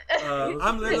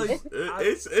 I'm literally.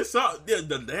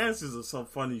 The dances are some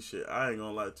funny shit. I ain't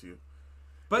gonna lie to you.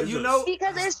 But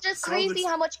because it's just crazy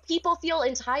how much people feel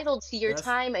entitled to your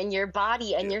time and your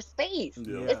body and your space.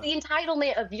 Yeah. It's the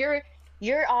entitlement of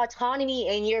your autonomy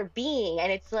and your being,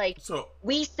 and it's like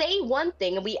we say one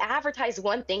thing and we advertise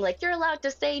one thing, like you're allowed to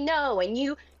say no, and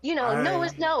no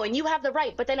is no, and you have the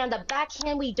right. But then on the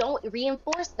backhand, we don't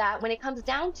reinforce that when it comes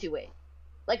down to it.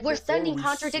 Like we're sending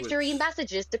contradictory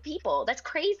messages to people. That's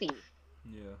crazy.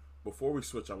 Yeah. Before we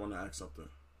switch, I want to ask something.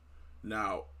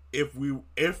 Now, if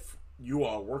you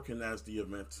are working as the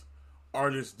event,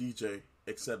 artist, DJ,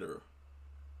 etc.,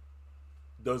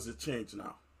 does it change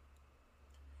now?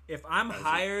 If I'm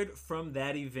hired from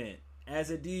that event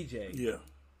as a DJ,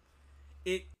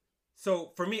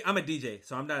 so for me, I'm a DJ,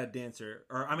 so I'm not a dancer,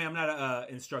 I'm not an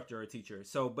instructor or a teacher.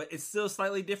 So, but it's still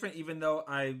slightly different, even though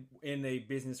I'm in a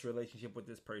business relationship with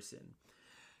this person.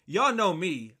 Y'all know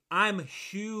me. I'm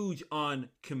huge on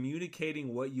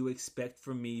communicating what you expect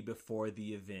from me before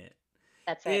the event.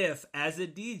 That's right. If, as a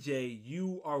DJ,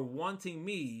 you are wanting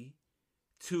me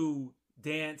to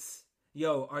dance,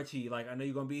 yo, Archie, like, I know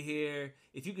you're going to be here.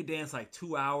 If you could dance like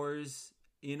 2 hours,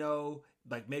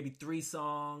 like maybe 3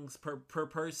 songs per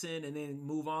person and then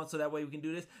move on so that way we can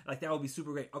do this, like, that would be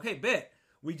super great. Okay, bet.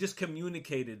 We just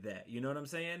communicated that. You know what I'm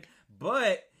saying?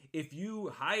 But if you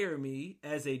hire me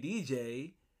as a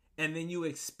DJ and then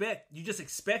you just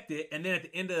expect it, and then at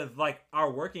the end of like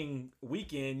our working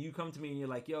weekend, you come to me and you're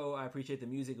like, yo, I appreciate the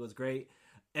music, it was great.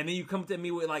 And then you come to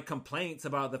me with like complaints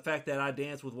about the fact that I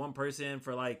danced with one person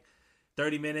for like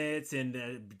 30 minutes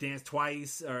and danced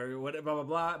twice or whatever, blah, blah,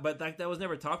 blah. But like that was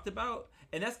never talked about.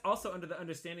 And that's also under the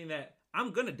understanding that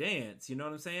I'm going to dance. You know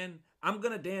what I'm saying? I'm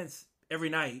going to dance every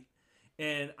night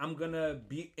and I'm going to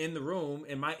be in the room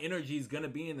and my energy is going to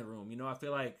be in the room. I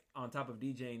feel like on top of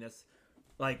DJing, that's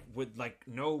like with like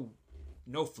no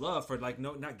fluff or like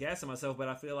not gassing myself, but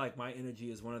I feel like my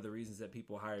energy is one of the reasons that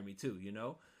people hire me too,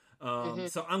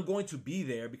 So I'm going to be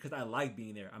there because I like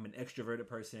being there. I'm an extroverted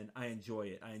person. I enjoy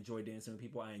it. I enjoy dancing with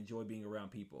people. I enjoy being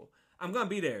around people. I'm going to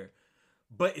be there.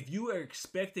 But if you are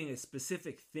expecting a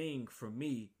specific thing from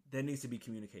me, that needs to be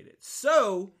communicated.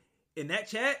 So in that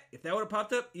chat, if that would have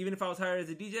popped up, even if I was hired as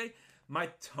a DJ, my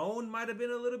tone might have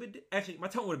been a little bit... Actually, my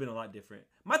tone would have been a lot different.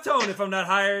 My tone, if I'm not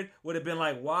hired, would have been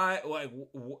like, why?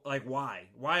 Like, why?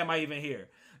 Why am I even here?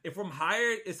 If I'm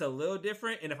hired, it's a little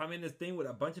different. And if I'm in this thing with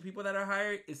a bunch of people that are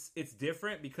hired, it's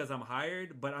different because I'm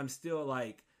hired. But I'm still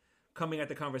like coming at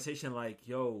the conversation like,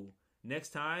 yo,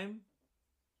 next time,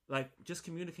 like just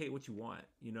communicate what you want.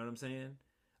 You know what I'm saying?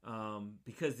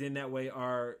 Because then that way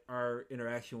our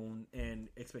interaction and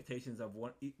expectations of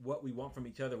what we want from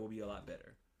each other will be a lot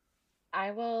better.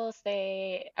 I will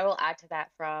add to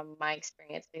that from my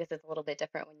experience because it's a little bit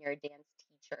different when you're a dance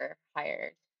teacher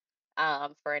hired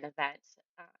for an event.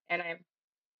 And I've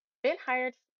been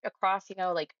hired across,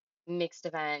 like mixed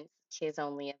events, kids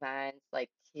only events, like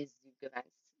kids events,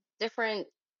 different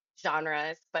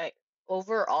genres. But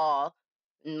overall,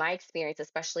 in my experience,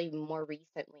 especially more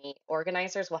recently,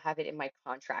 organizers will have it in my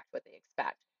contract what they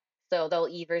expect. So they'll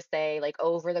either say like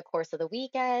over the course of the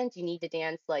weekend, you need to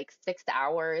dance like 6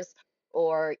 hours,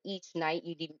 or each night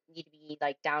you need to be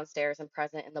like downstairs and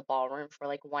present in the ballroom for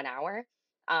like 1 hour.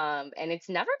 And it's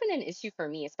never been an issue for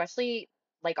me, especially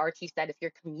like Archie said, if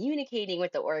you're communicating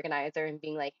with the organizer and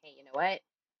being like, hey, you know what?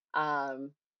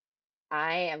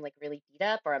 I am like really beat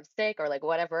up or I'm sick or like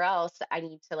whatever else. I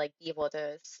need to like be able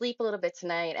to sleep a little bit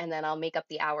tonight and then I'll make up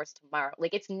the hours tomorrow.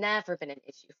 Like it's never been an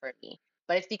issue for me,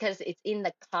 but it's because it's in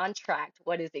the contract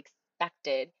what is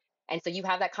expected. And so you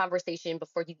have that conversation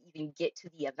before you even get to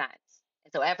the event.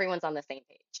 And so everyone's on the same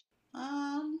page.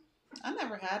 I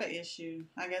never had an issue.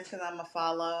 I guess because I'm a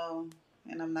follow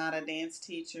and I'm not a dance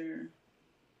teacher.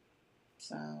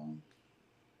 So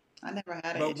I never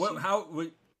had an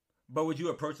issue. But would you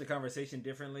approach the conversation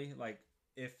differently? Like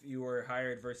if you were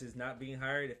hired versus not being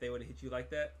hired, if they would have hit you like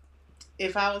that?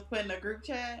 If I was put in a group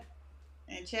chat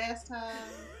and chastised.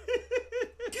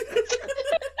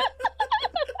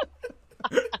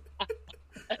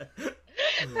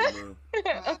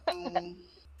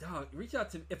 Dog, reach out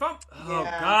to me. If I'm,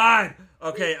 God,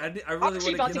 okay, I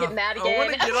really want to get mad again. I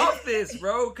want to get off this,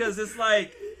 bro, because it's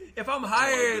like, if I'm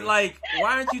hired, like,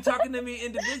 why aren't you talking to me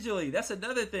individually? That's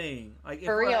another thing. Like,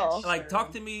 for real, like,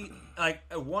 talk to me like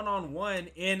one-on-one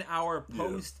in our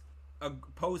post a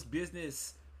post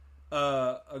business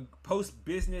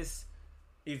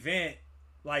event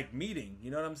like meeting.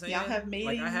 You know what I'm saying? Y'all have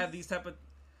meetings. Like I have these type of.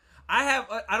 I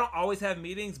don't always have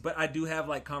meetings, but I do have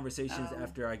like conversations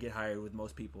after I get hired with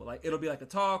most people. Like it'll be like a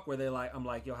talk where I'm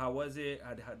like, yo, how was it?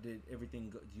 How did everything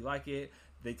go? Do you like it?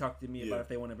 They talk to me about if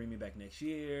they want to bring me back next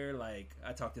year. Like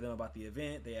I talk to them about the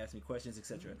event. They ask me questions,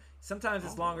 etc. Sometimes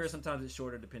it's longer, sometimes it's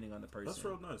shorter, depending on the person. That's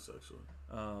real nice, actually.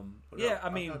 I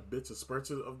mean, I've had bits and spurts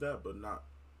of that, but not.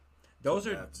 Those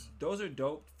are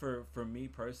dope for me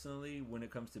personally when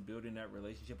it comes to building that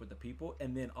relationship with the people,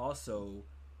 and then also,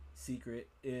 secret,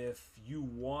 if you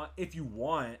want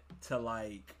to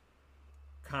like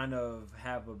kind of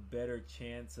have a better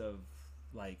chance of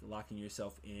like locking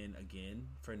yourself in again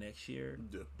for next year,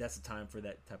 that's the time for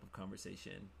that type of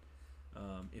conversation,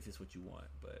 if it's what you want.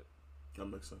 But that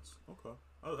makes sense. Okay,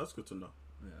 that's good to know.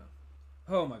 Yeah.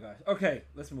 Oh my gosh. Okay,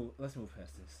 let's move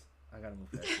past this. I gotta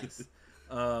move past this.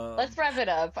 Let's wrap it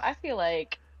up. I feel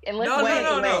like No.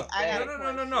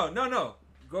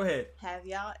 Go ahead. Have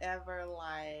y'all ever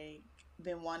like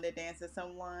been wanting to dance with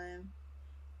someone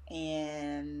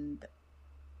and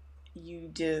you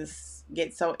just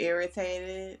get so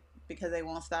irritated because they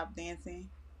won't stop dancing?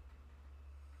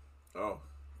 Oh,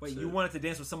 wait! You wanted to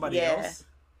dance with somebody else?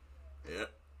 Yeah.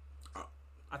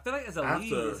 I feel like as a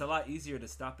lead, it's a lot easier to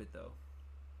stop it though.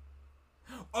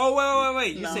 Oh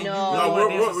wait! You said you want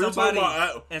to dance with somebody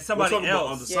and somebody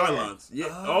else on the sidelines. Yeah.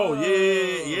 Oh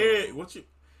yeah. What you?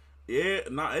 Yeah.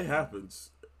 Nah, it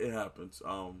happens. It happens.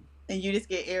 And you just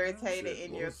get irritated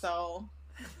in your soul.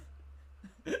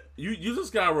 You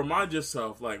just gotta remind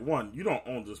yourself, like, one, you don't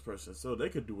own this person, so they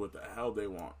could do what the hell they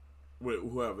want with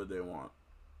whoever they want,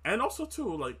 and also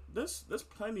too, like, there's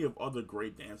plenty of other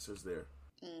great dancers there.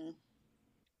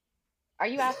 Are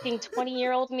you asking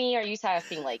 20-year-old me, or are you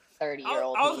asking like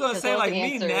 30-year-old me? I was gonna say like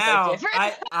me now.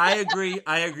 I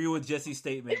agree with Jesse's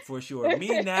statement for sure.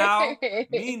 Me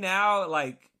now,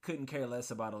 like couldn't care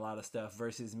less about a lot of stuff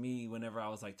versus me whenever I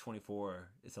was like 24.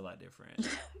 It's a lot different.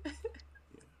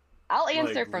 I'll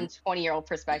answer from 20-year-old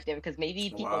perspective because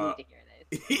maybe people need to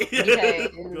hear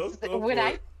this. Because when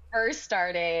I first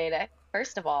started,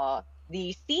 first of all,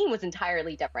 the scene was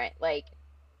entirely different. Like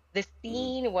the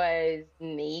scene was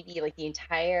maybe like the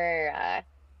entire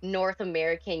North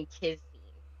American kids scene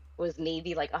was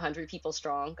maybe like 100 people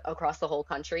strong across the whole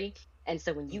country. And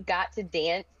so when you got to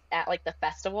dance at like the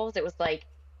festivals, it was like,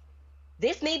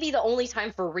 this may be the only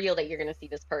time for real that you're going to see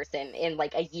this person in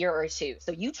like a year or two.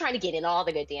 So you trying to get in all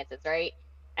the good dances, right?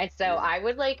 And so I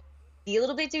would like be a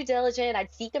little bit due diligent.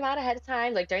 I'd seek them out ahead of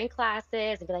time, like during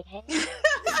classes, and be like, hey,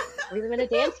 I really want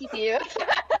to dance with you.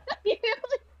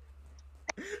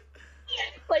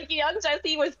 Like young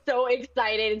Jessie was so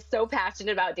excited and so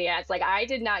passionate about dance. Like I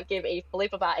did not give a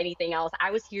flip about anything else.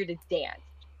 I was here to dance.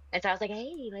 And so I was like,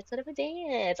 hey, let's set up a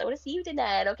dance. I want to see you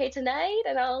tonight. Okay, tonight,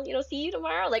 and I'll, see you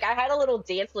tomorrow. Like I had a little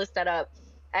dance list set up,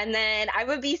 and then I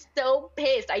would be so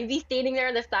pissed. I'd be standing there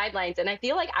on the sidelines, and I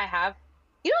feel like I have,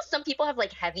 some people have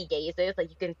like heavy gazes, like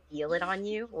you can feel it on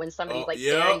you when somebody's like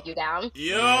staring you down.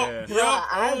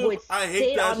 I would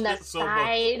sit on the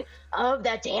side of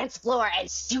the dance floor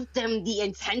and shoot them the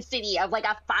intensity of like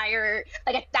a fire,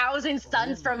 like 1,000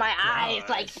 suns from my eyes,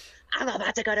 like. I'm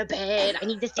about to go to bed. I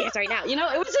need this dance right now. It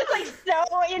was just like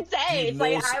so intense.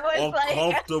 Like I was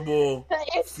uncomfortable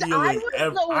feeling.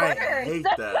 I hate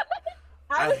that.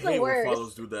 I hate when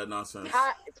fellas do that nonsense.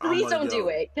 Please don't do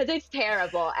it because it's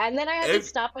terrible. And then I had to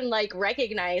stop and like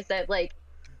recognize that like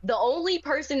the only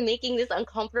person making this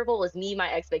uncomfortable was me,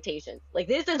 my expectations. Like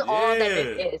this is all that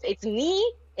this is. It's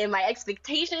me and my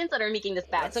expectations that are making this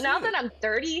bad. So now that I'm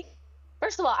 30.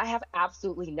 First of all, I have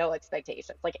absolutely no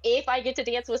expectations. Like, if I get to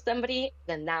dance with somebody,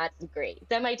 then that's great.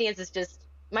 Then my dance is just,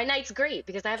 my night's great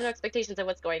because I have no expectations of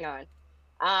what's going on.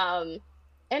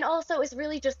 And also, it's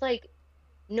really just like,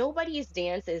 nobody's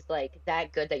dance is like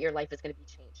that good that your life is going to be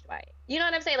changed by it. You know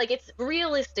what I'm saying? Like, it's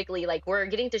realistically, like, we're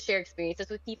getting to share experiences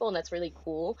with people, and that's really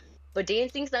cool. But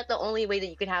dancing's not the only way that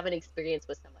you can have an experience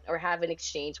with someone or have an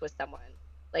exchange with someone.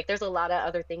 Like, there's a lot of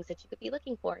other things that you could be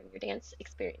looking for in your dance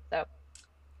experience. So.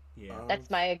 Yeah, that's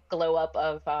my glow up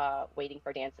of waiting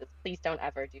for dances. Please don't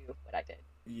ever do what I did.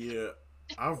 Yeah,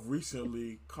 I've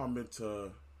recently come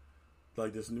into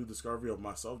like this new discovery of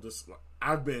myself.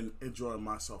 I've been enjoying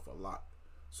myself a lot,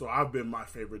 so I've been my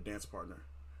favorite dance partner,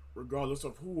 regardless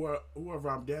of whoever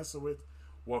I'm dancing with,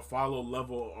 what follow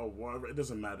level or whatever. It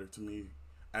doesn't matter to me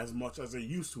as much as it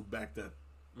used to back then.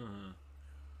 Mm-hmm.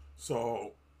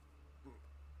 So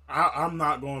I'm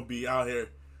not going to be out here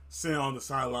sitting on the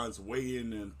sidelines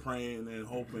waiting and praying and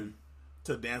hoping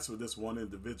to dance with this one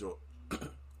individual.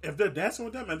 If they're dancing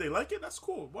with them and they like it, that's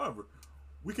cool, whatever.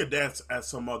 we could dance at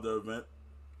some other event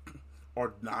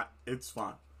or not. It's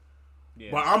fine.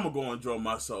 Yeah. But I'm gonna go enjoy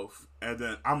myself, and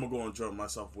then I'm gonna go enjoy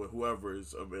myself with whoever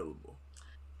is available.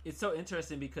 It's so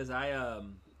interesting because I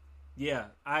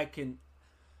can.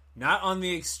 Not on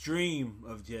the extreme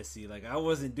of Jessie. Like, I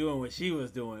wasn't doing what she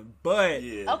was doing, but...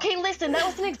 Yeah. Okay, listen, that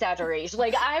was an exaggeration.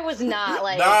 Like, I was not,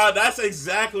 like... Nah, that's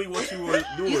exactly what you were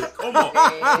doing. Come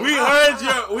on.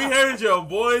 We heard your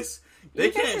voice. They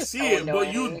can't see it,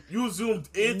 but you zoomed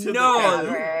into the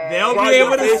camera. They'll be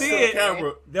able to see it.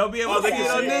 They'll be able to see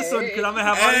it on this one, because I'm going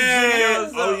to have all these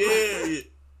videos. Oh,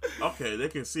 yeah. Okay, they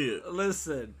can see it.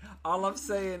 Listen, all I'm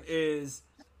saying is...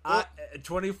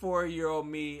 24-year-old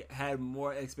me had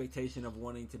more expectation of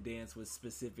wanting to dance with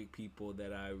specific people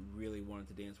that I really wanted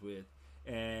to dance with,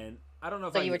 and I don't know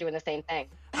if you were doing the same thing.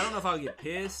 I don't know if I would get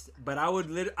pissed, but I would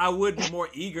be more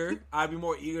eager. I'd be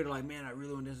more eager to like, man, I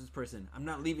really want to dance with this person. I'm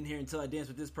not leaving here until I dance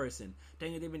with this person.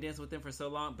 Dang it, they've been dancing with them for so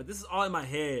long, but this is all in my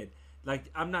head. Like,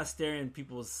 I'm not staring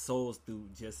people's souls through,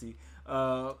 Jessie.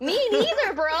 Me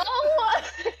neither, bro.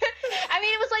 I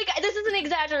mean, it was like, this is an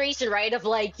exaggeration, right? Of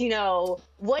like, you know,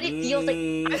 what it feels like.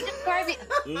 I'm describing.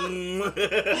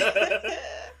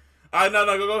 All right, no,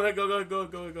 go ahead.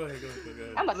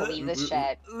 I'm about to leave this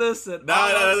chat. Listen,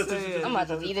 I'm about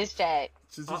to leave this chat.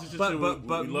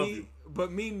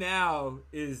 But me now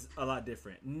is a lot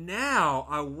different. Now,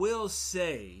 I will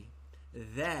say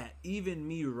that even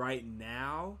me right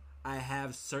now, I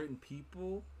have certain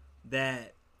people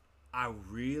that I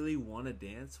really want to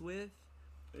dance with.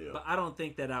 Yeah. But I don't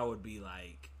think that I would be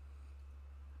like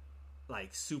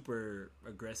super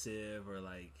aggressive or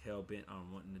like hell bent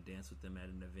on wanting to dance with them at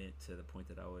an event to the point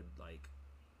that I would like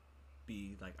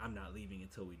be like, I'm not leaving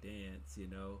until we dance, you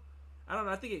know? I don't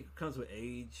know. I think it comes with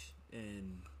age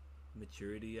and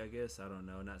maturity, I guess. I don't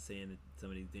know. Not saying that some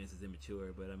of these dances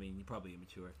immature, but I mean, you're probably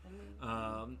immature.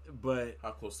 But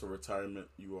how close to retirement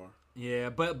you are? Yeah,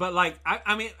 but like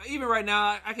I mean, even right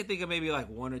now, I can think of maybe like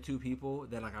one or two people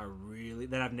that like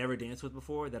that I've never danced with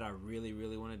before that I really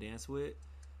really want to dance with.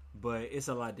 But it's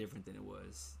a lot different than it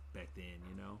was back then,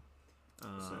 you know.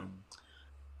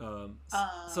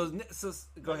 So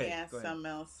go ahead. Yeah, something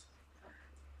else.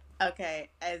 Okay,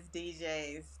 as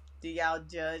DJs, do y'all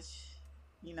judge?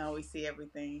 You know, we see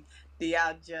everything. Do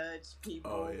y'all judge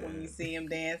people when you see them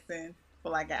dancing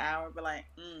for like an hour? But like,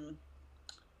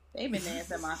 they've been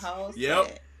dancing my whole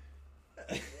set.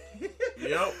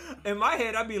 Yep. In my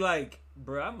head, I'd be like,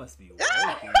 bro, I must be working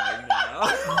right now.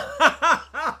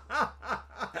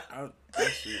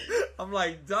 I'm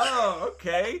like, dog,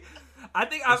 okay. I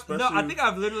think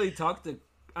I've literally talked to.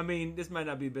 I mean, this might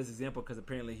not be the best example because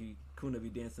apparently Kuna be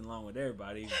dancing along with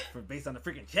everybody based on the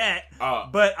freaking chat.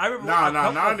 But I remember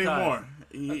not anymore.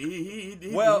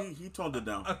 He toned it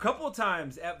down a couple of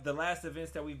times at the last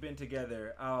events that we've been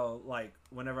together. I'll like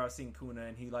whenever I've seen Kuna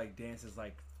and he like dances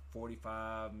like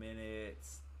 45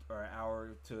 minutes or an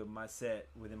hour to my set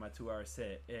within my 2-hour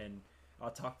set, and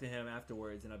I'll talk to him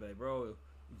afterwards and I'll be like, bro,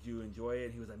 did you enjoy it?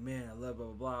 And he was like, man, I love blah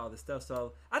blah blah all this stuff.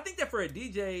 So I think that for a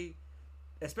DJ,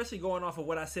 especially going off of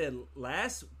what I said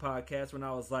last podcast when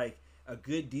I was like, a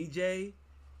good DJ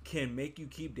can make you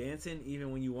keep dancing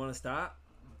even when you want to stop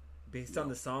based on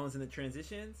the songs and the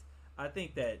transitions. I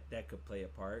think that could play a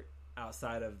part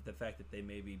outside of the fact that they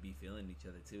maybe be feeling each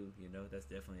other too. You know, that's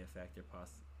definitely a factor.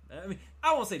 I mean,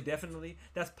 I won't say definitely.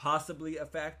 That's possibly a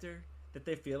factor that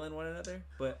they feel in one another,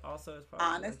 but also it's probably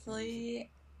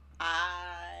honestly,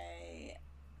 I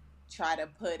try to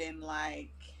put in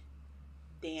like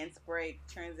dance break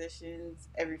transitions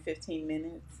every 15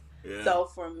 minutes. Yeah. So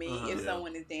for me, if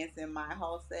someone is dancing my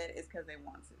whole set, it's because they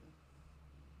want to.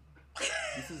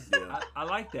 I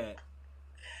like that.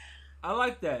 I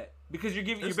like that because you're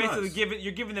giving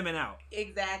them an out.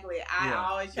 Exactly. I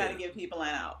always try to give people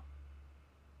an out.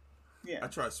 Yeah. I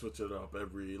try to switch it up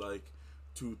every like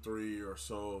 2-3 or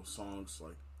so songs,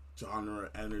 like genre,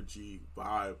 energy,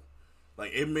 vibe.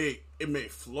 Like it may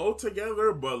flow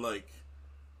together, but like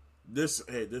this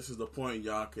is the point.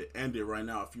 Y'all could end it right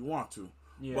now if you want to.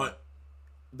 Yeah. But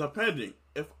depending,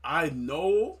 if I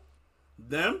know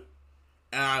them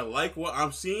and I like what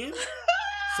I'm seeing,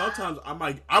 sometimes I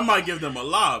might give them a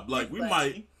lob. Like we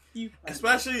might,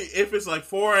 especially if it's like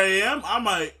 4 a.m. I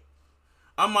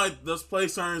might just play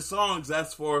certain songs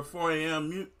that's for 4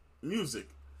 a.m. music.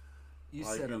 You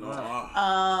like, said it right.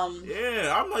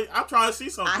 I'm trying to see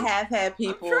something. I have had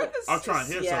people. I'm trying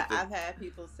to hear something. I've had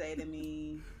people say to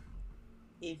me,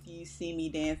 if you see me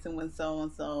dancing with so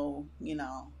and so, you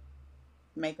know,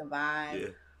 make a vibe.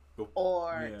 Yeah.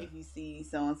 Or if you see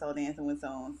so and so dancing with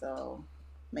so and so,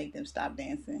 make them stop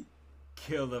dancing.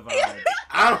 Kill the vibe.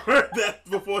 I've heard that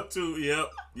before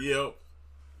too. Yep.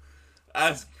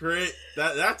 That's great.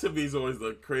 That to me is always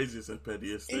the craziest and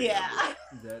pettiest thing. Yeah.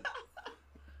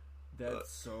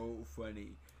 That's so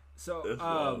funny.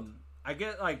 So I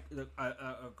get like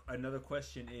another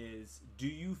question is: do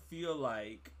you feel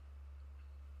like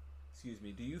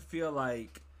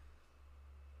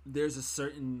there's a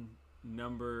certain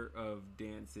number of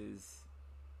dances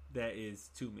that is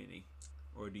too many,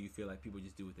 or do you feel like people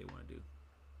just do what they want to do?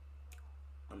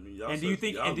 I mean, do you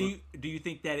think that do you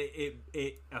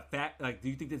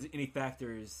think there's any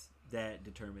factors that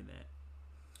determine that?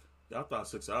 I thought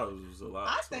 6 hours was a lot.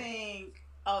 I think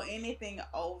anything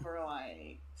over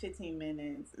like 15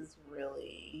 minutes is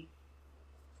really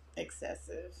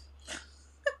excessive.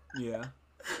 Yeah.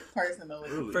 Personally,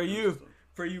 really?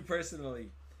 For you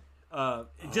personally.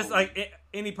 Just like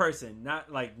any person,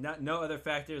 not no other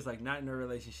factors, like not in a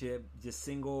relationship, just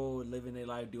single, living their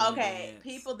life, doing okay,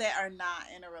 people that are not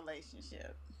in a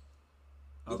relationship.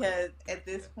 Because at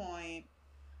this point,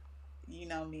 you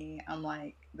know me, I'm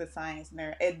like the science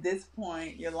nerd. At this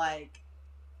point, you're like,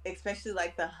 especially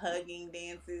like the hugging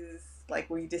dances, like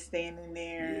where you just standing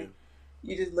there,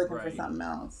 you're just looking for something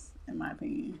else, in my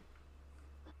opinion.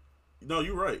 No,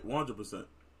 you're right, 100%.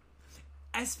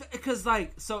 Because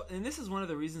and this is one of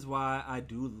the reasons why I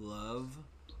do love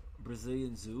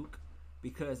Brazilian Zouk,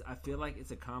 because I feel like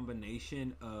it's a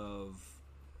combination of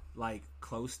like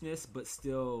closeness but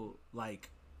still like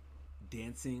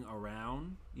dancing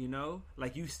around, you know,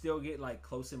 like you still get like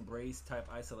close embrace type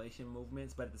isolation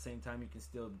movements, but at the same time you can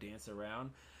still dance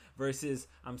around, versus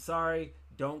I'm sorry,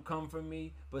 don't come for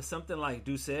me, but something like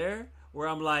Douceur, where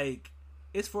I'm like,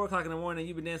 it's 4:00 in the morning,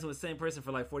 you've been dancing with the same person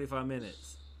for like 45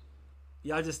 minutes.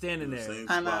 Y'all just standing there.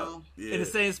 I know. Yeah. In the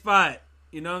same spot.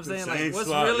 You know what I'm saying? Like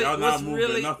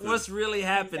what's really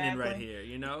happening right here,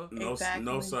 you know? No side,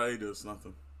 there's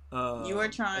nothing. You are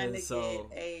trying to get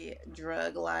a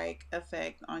drug-like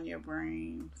effect on your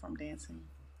brain from dancing.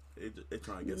 They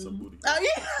trying to get some booty. Oh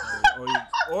yeah.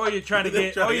 or you're trying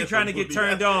to get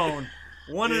turned on.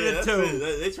 One of the two.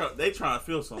 They trying to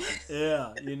feel something.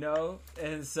 Yeah, you know?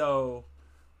 And so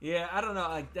yeah, I don't know,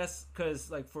 like that's cuz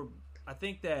like I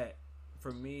think that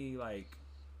for me, like,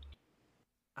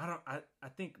 I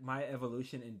think my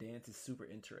evolution in dance is super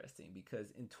interesting, because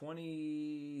in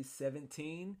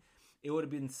 2017, it would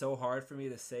have been so hard for me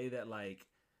to say that, like,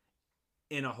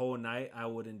 in a whole night, I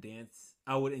would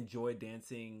enjoy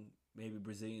dancing maybe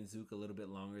Brazilian Zouk a little bit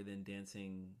longer than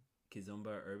dancing Kizomba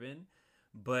or Urban.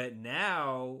 But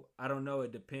now, I don't know,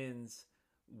 it depends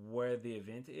where the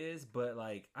event is, but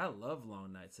like I love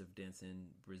long nights of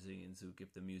dancing Brazilian Zouk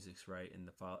if the music's right and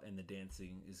the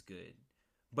dancing is good.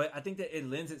 But I think that it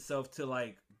lends itself to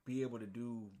like be able to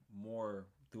do more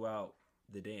throughout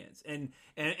the dance. And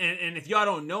if y'all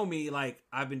don't know me, like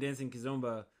I've been dancing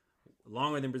Kizomba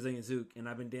longer than Brazilian Zouk, and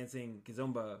I've been dancing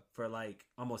Kizomba for like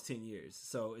almost 10 years.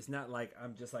 So it's not like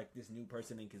I'm just like this new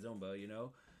person in Kizomba, you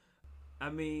know? I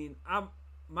mean,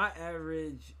 my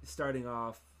average starting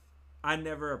off, I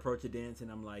never approach a dance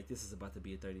and I'm like, this is about to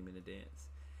be a 30-minute dance.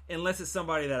 Unless it's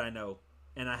somebody that I know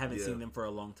and I haven't seen them for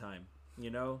a long time, you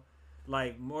know?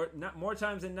 Like, more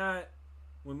times than not,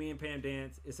 when me and Pam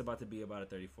dance, it's about to be about a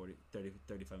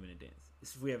 35-minute dance.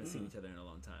 We haven't seen each other in a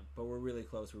long time. But we're really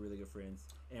close, we're really good friends.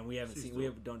 And we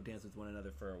don't dance with one another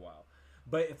for a while.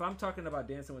 But if I'm talking about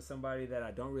dancing with somebody that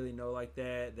I don't really know like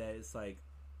that it's like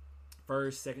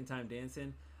first, second time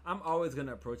dancing, I'm always going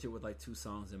to approach it with like 2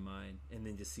 songs in mind and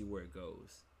then just see where it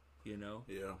goes, you know?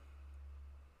 Yeah.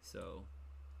 So,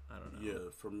 I don't know. Yeah,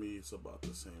 for me, it's about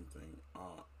the same thing.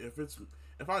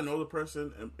 If I know the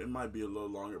person, it might be a little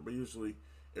longer, but usually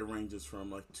it ranges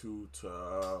from like 2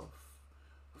 to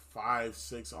 5,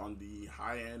 6 on the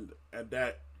high end. And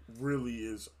that really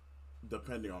is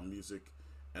depending on music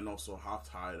and also how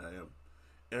tired I am.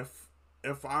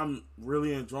 If I'm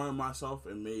really enjoying myself,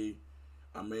 I may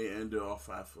end it off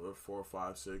after 4,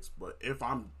 5, 6. But if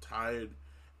I'm tired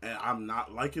and I'm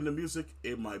not liking the music,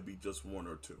 it might be just 1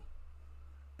 or 2.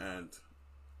 And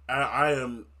I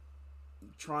am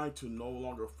trying to no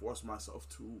longer force myself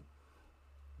to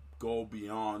go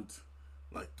beyond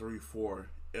like 3, 4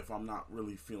 if I'm not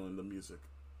really feeling the music.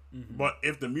 Mm-hmm. But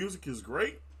if the music is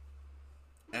great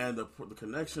and the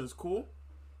connection is cool,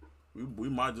 we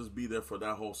might just be there for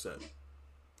that whole set.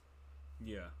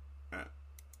 Yeah.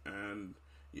 And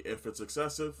if it's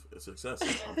excessive, it's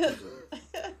excessive.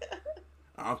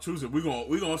 I'm choosing.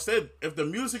 We're gonna stay. If the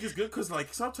music is good, because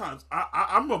like sometimes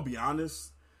I'm gonna be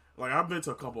honest. Like I've been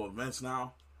to a couple of events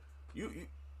now.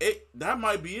 That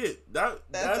might be it.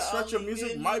 That stretch of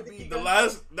music might be the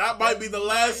last. That might be the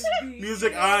last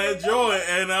music I enjoy,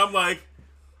 and I'm like,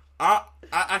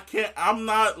 I can't. I'm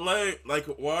not like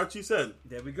what Archie said.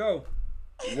 There we go.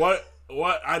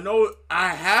 what I know I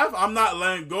have, I'm not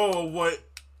letting go of what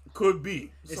could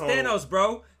be. It's Thanos,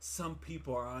 bro. Some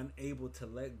people are unable to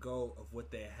let go of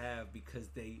what they have because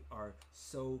they are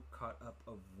so caught up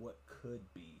of what could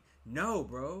be. No,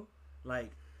 bro.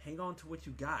 Like, hang on to what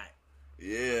you got. Yeah,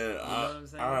 you know what I'm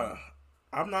saying?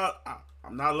 I'm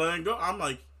not letting go. I'm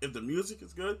like, if the music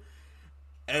is good,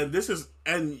 and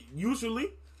usually,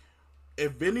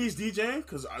 if Vinny's DJing,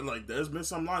 because there's been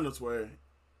some lineups where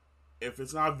if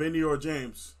it's not Vinny or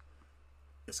James,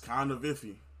 it's kind of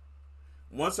iffy.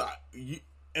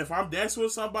 If I'm dancing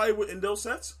with somebody in those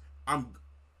sets,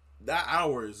 that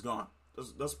hour is gone.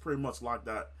 That's pretty much like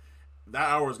that. That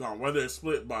hour is gone. Whether it's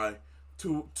split by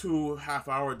two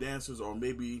half-hour dances or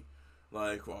maybe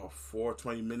like 4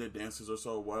 20-minute dances or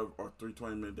so, whatever, or 3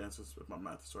 20-minute dances if my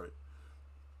math is right.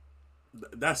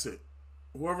 That's it.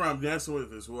 Whoever I'm dancing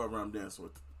with is whoever I'm dancing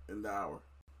with in the hour.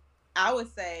 I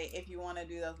would say if you want to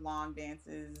do those long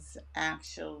dances,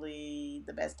 actually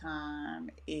the best time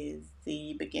is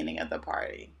the beginning of the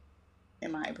party,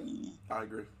 in my opinion. I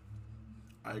agree.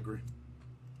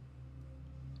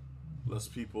 Less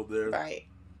people there. Right.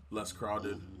 Less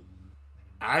crowded. Mm-hmm.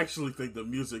 I actually think the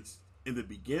music in the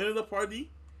beginning of the party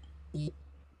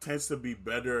tends to be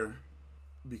better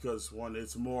because, one,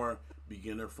 it's more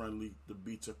beginner friendly, the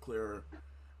beats are clearer,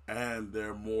 and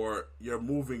they're more, you're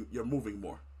moving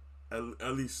more.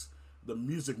 At least the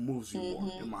music moves you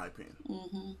more, in my opinion.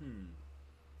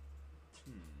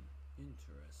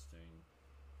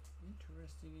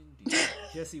 Interesting indeed.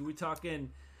 Jesse, we're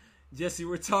talking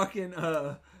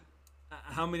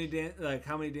how many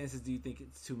dances do you think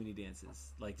it's too many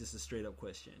dances? Like, just a straight up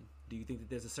question. Do you think that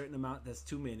there's a certain amount that's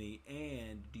too many,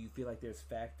 and do you feel like there's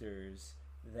factors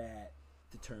that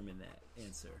determine that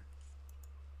answer?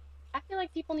 I feel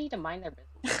like people need to mind their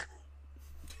business.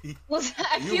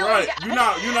 You're right. You're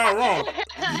not wrong.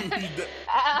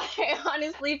 I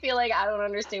honestly feel like I don't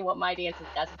understand what my dances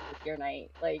got to do with your night.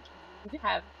 Like, you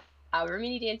have however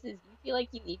many dances you feel like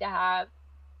you need to have,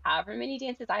 however many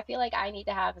dances I feel like I need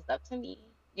to have is up to me.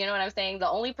 You know what I'm saying? The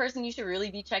only person you should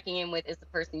really be checking in with is the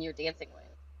person you're dancing with.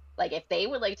 Like, if they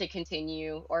would like to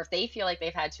continue, or if they feel like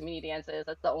they've had too many dances,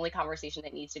 that's the only conversation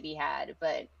that needs to be had.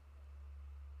 But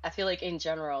I feel like in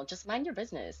general, just mind your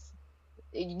business.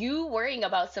 You worrying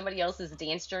about somebody else's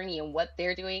dance journey and what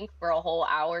they're doing for a whole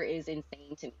hour is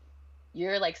insane to me.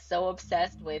 You're like so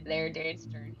obsessed with their dance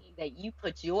journey that you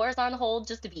put yours on hold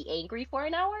just to be angry for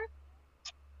an hour?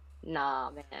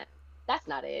 Nah, man. That's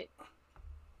not it.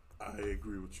 I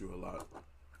agree with you a lot. I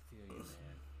feel you, man.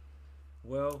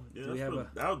 Well, yeah, do we have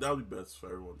that would be best for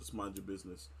everyone. Just mind your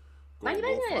business. Go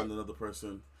business. Find another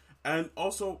person. And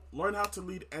also learn how to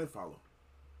lead and follow.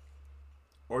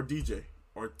 Or DJ.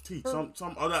 Or teach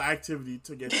some other activity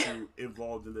to get you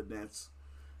involved in the dance.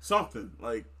 Something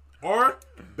like, or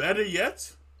better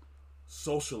yet,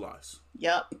 socialize.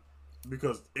 Yep.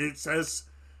 Because it says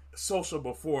social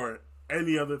before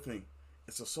any other thing.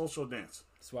 It's a social dance.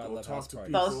 That's why I love house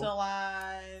parties.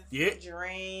 Socialize. Yeah.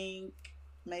 Drink.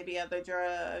 Maybe other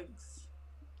drugs.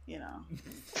 You know.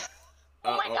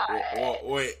 Oh my god!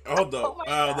 Wait, hold up.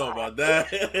 I don't know about that.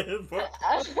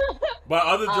 But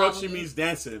other drugs, she means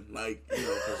dancing, like, you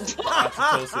know,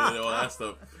 oxytocin and all that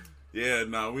stuff. Yeah,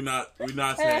 no, we're not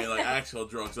saying like actual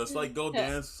drugs. Just like go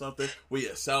dance something with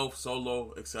yourself,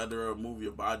 solo, etc. Move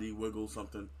your body, wiggle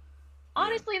something.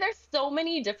 Honestly, there's so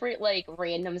many different like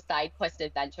random side quest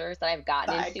adventures that I've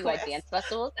gotten into at dance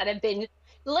festivals that have been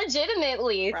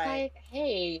legitimately. It's like,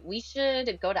 hey, we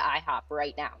should go to IHOP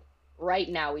right now. Right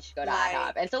now, we should go to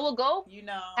IHOP. And so we'll go,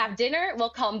 have dinner, we'll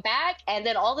come back, and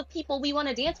then all the people we want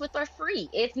to dance with are free.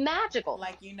 It's magical.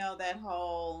 Like, that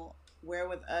whole Where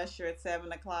with Usher at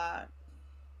 7 o'clock?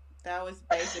 That was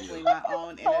basically my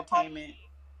own entertainment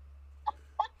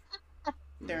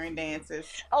during dances.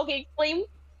 Okay,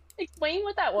 explain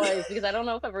what that was, because I don't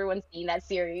know if everyone's seen that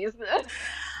series.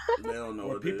 They don't know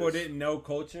what people didn't know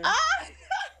culture.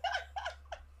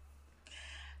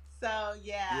 So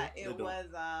it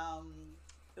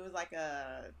was like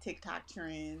a TikTok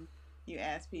trend. You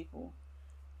ask people,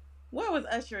 where was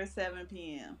Usher at 7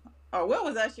 p.m. or where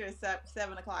was Usher at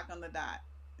 7 o'clock on the dot,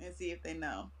 and see if they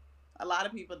know. A lot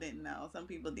of people didn't know. Some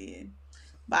people did.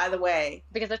 By the way,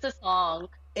 because it's a song.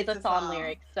 It's a song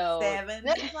lyric. So 7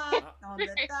 o'clock on the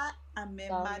dot. I'm in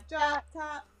my drop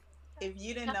top. If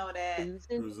you didn't know that,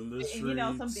 cruising the streets.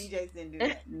 Some DJs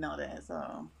didn't know that.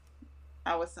 So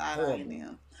I was sidelining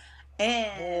them.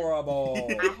 And horrible.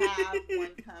 I have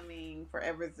one coming for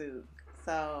Everzook,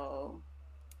 so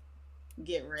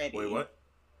get ready. Wait, what?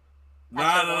 No.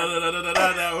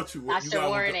 What That's your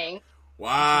warning.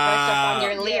 Wow. On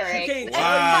your lyrics.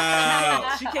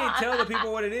 She can't tell the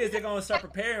people what it is. They're gonna start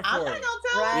preparing for it. I'm not gonna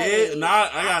tell right.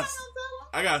 Yeah,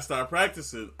 I gotta start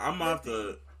practicing. I'm gonna have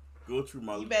to go through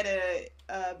my. You better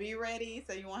be ready,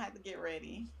 so you won't have to get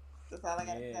ready. That's all I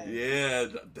gotta say. Yeah,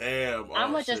 damn.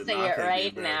 I'm gonna just say it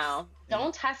right now.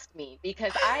 Don't test me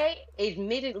because I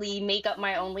admittedly make up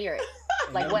my own lyrics.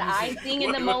 Like what I sing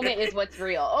in the moment is what's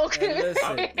real. Okay.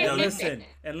 And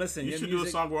listen. You should do a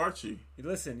song with Archie.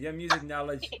 Listen, your music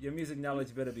knowledge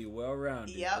better be well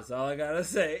rounded. Yep. That's all I gotta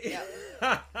say.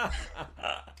 Yep.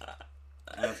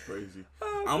 That's crazy.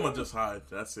 I'm gonna just hide.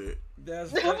 That's it.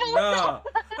 That's no.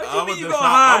 I'm gonna just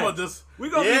hide. We're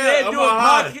gonna be there doing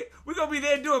podcast. We're gonna be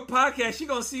there doing podcast. She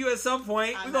gonna see you at some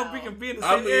point. We're gonna be in the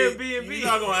same Airbnb. You're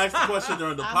not gonna ask the question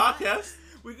during the podcast.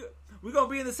 We're gonna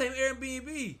be in the same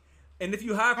Airbnb. And if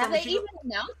you hire from, have they even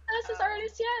announced us as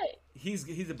artists yet? He's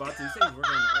about to. He said he's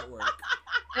working on the artwork.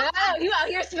 Oh, you out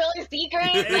here spilling secrets?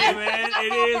 Hey man,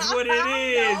 it is what it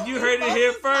is. You heard it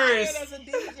here first. As a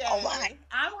DJ. Oh my!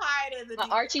 I'm hired as a DJ.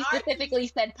 Archie specifically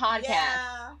said podcast.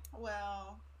 Yeah.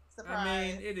 Well, surprise. I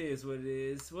mean, it is what it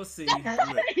is. We'll see.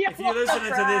 If you're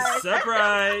listening to this,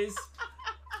 surprise.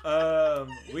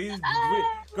 We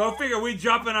go figure. We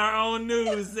dropping our own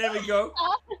news. There we go.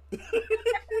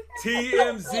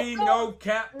 TMZ No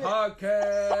Cap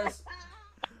Podcast.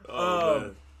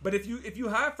 But if you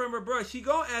hire from her, bro, she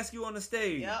gonna ask you on the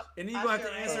stage, and then you gonna have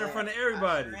to answer in front of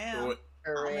everybody. I'm gonna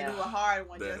do a hard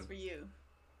one just for you.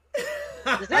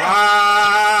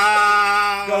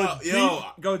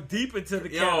 Go deep into the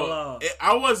catalog.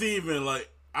 I wasn't even like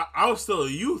I was still a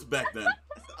youth back then.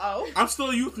 Oh, I'm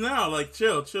still a youth now. Like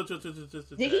chill. Did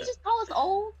he just call us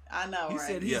old? I know. He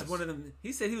said he's one of them.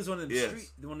 He said he was one of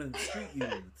them street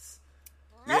youths.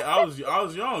 Yeah, I was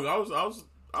young. I was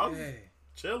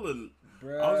chilling.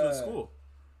 Bruh. I was in school.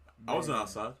 I wasn't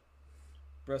outside.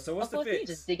 Bro, so what's the fix? You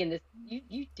just digging this.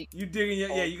 You digging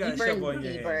you got a shovel in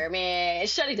your hand. Man,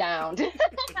 shut it down.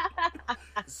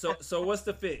 So what's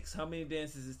the fix? How many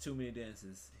dances is too many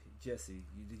dances? Jesse,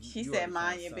 she said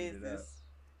mind your business.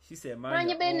 She said mind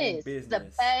your business.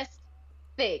 The best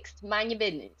fix. Mind your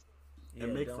business.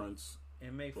 And make friends.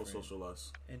 And make friends.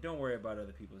 Socialize. And don't worry about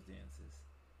other people's dances.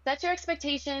 Set your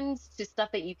expectations to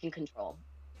stuff that you can control.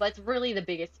 But really the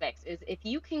biggest fix is if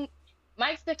you can.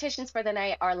 My expectations for the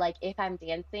night are like, if I'm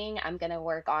dancing, I'm gonna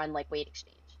work on like weight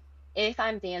exchange. If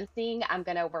I'm dancing, I'm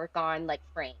gonna work on like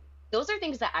frame. Those are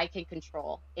things that I can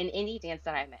control in any dance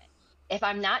that I'm in. If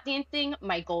I'm not dancing,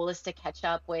 my goal is to catch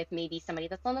up with maybe somebody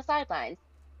that's on the sidelines,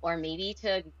 or maybe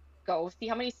to go see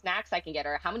how many snacks I can get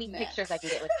or how many pictures I can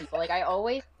get with people. Like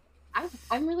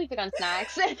I'm really big on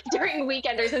snacks during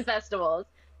weekenders and festivals.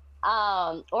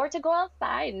 Or to go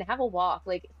outside and have a walk.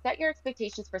 Like set your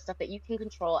expectations for stuff that you can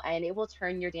control, and it will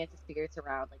turn your dance experience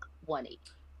around like 180.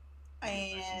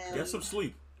 And get some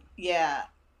sleep. Yeah,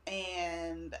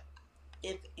 and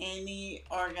if any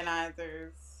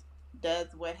organizers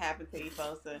does what happened to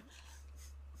Efosa,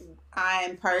 I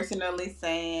am personally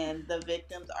saying the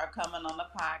victims are coming on the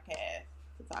podcast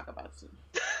to talk about you.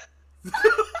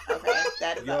 Okay,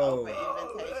 that is an open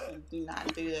invitation. Do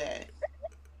not do that.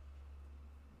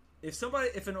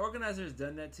 If an organizer has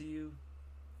done that to you,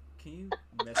 can you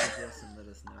message us and let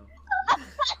us know?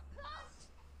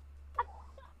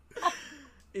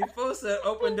 Efosa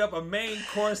opened up a main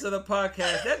course of the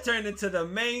podcast. That turned into the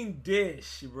main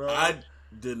dish, bro. I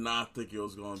did not think it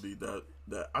was gonna be that.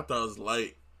 I thought it was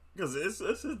light because it's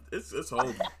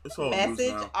whole message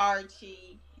news now.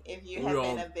 Archie if you have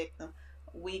been a victim.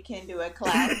 We can do a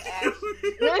class action.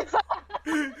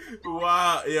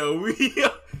 Wow, yeah,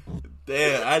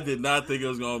 damn, I did not think it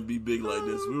was gonna be big like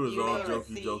this. We was all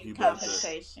jokey about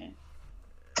that.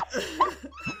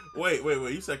 Wait,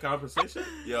 you said compensation?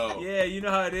 Yo. Yeah, you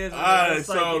know how it is. All right,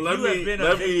 so let me.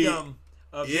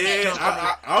 I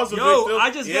was a victim.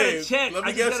 I just got a check.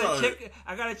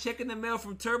 I got a check in the mail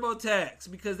from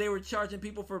TurboTax because they were charging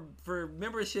people for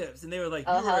memberships, and they were like,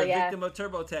 "You were a victim of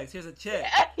TurboTax. Here's a check."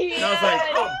 And I was like,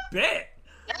 "Oh, bet.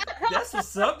 That's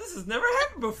what's up. This has never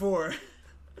happened before."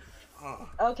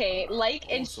 Okay,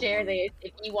 like and share this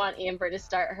if you want Amber to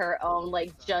start her own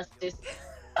like justice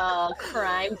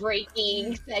crime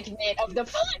breaking segment of the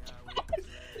podcast.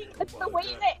 Because the way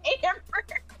that Amber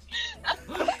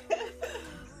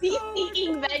he's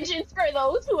seeking vengeance for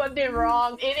those who have been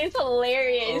wronged. It is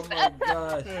hilarious. Oh my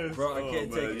gosh, bro, I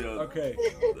can't take it. Okay,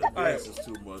 all right, this is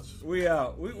too much. We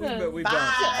out. We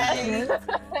Bye.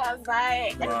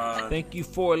 Bye. Thank you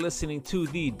for listening to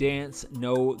the Dance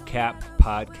No Cap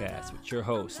podcast with your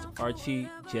host Archie,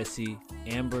 Jesse,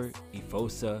 Amber,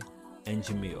 Efosa, and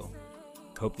Jamil.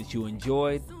 Hope that you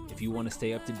enjoyed. If you want to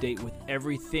stay up to date with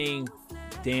everything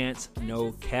Dance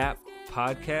No Cap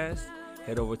podcast,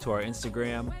 head over to our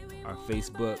Instagram, our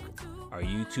Facebook, our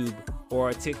YouTube, or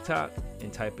our TikTok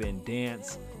and type in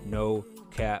Dance No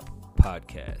Cap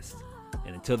podcast.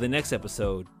 And until the next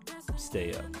episode,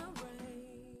 stay up.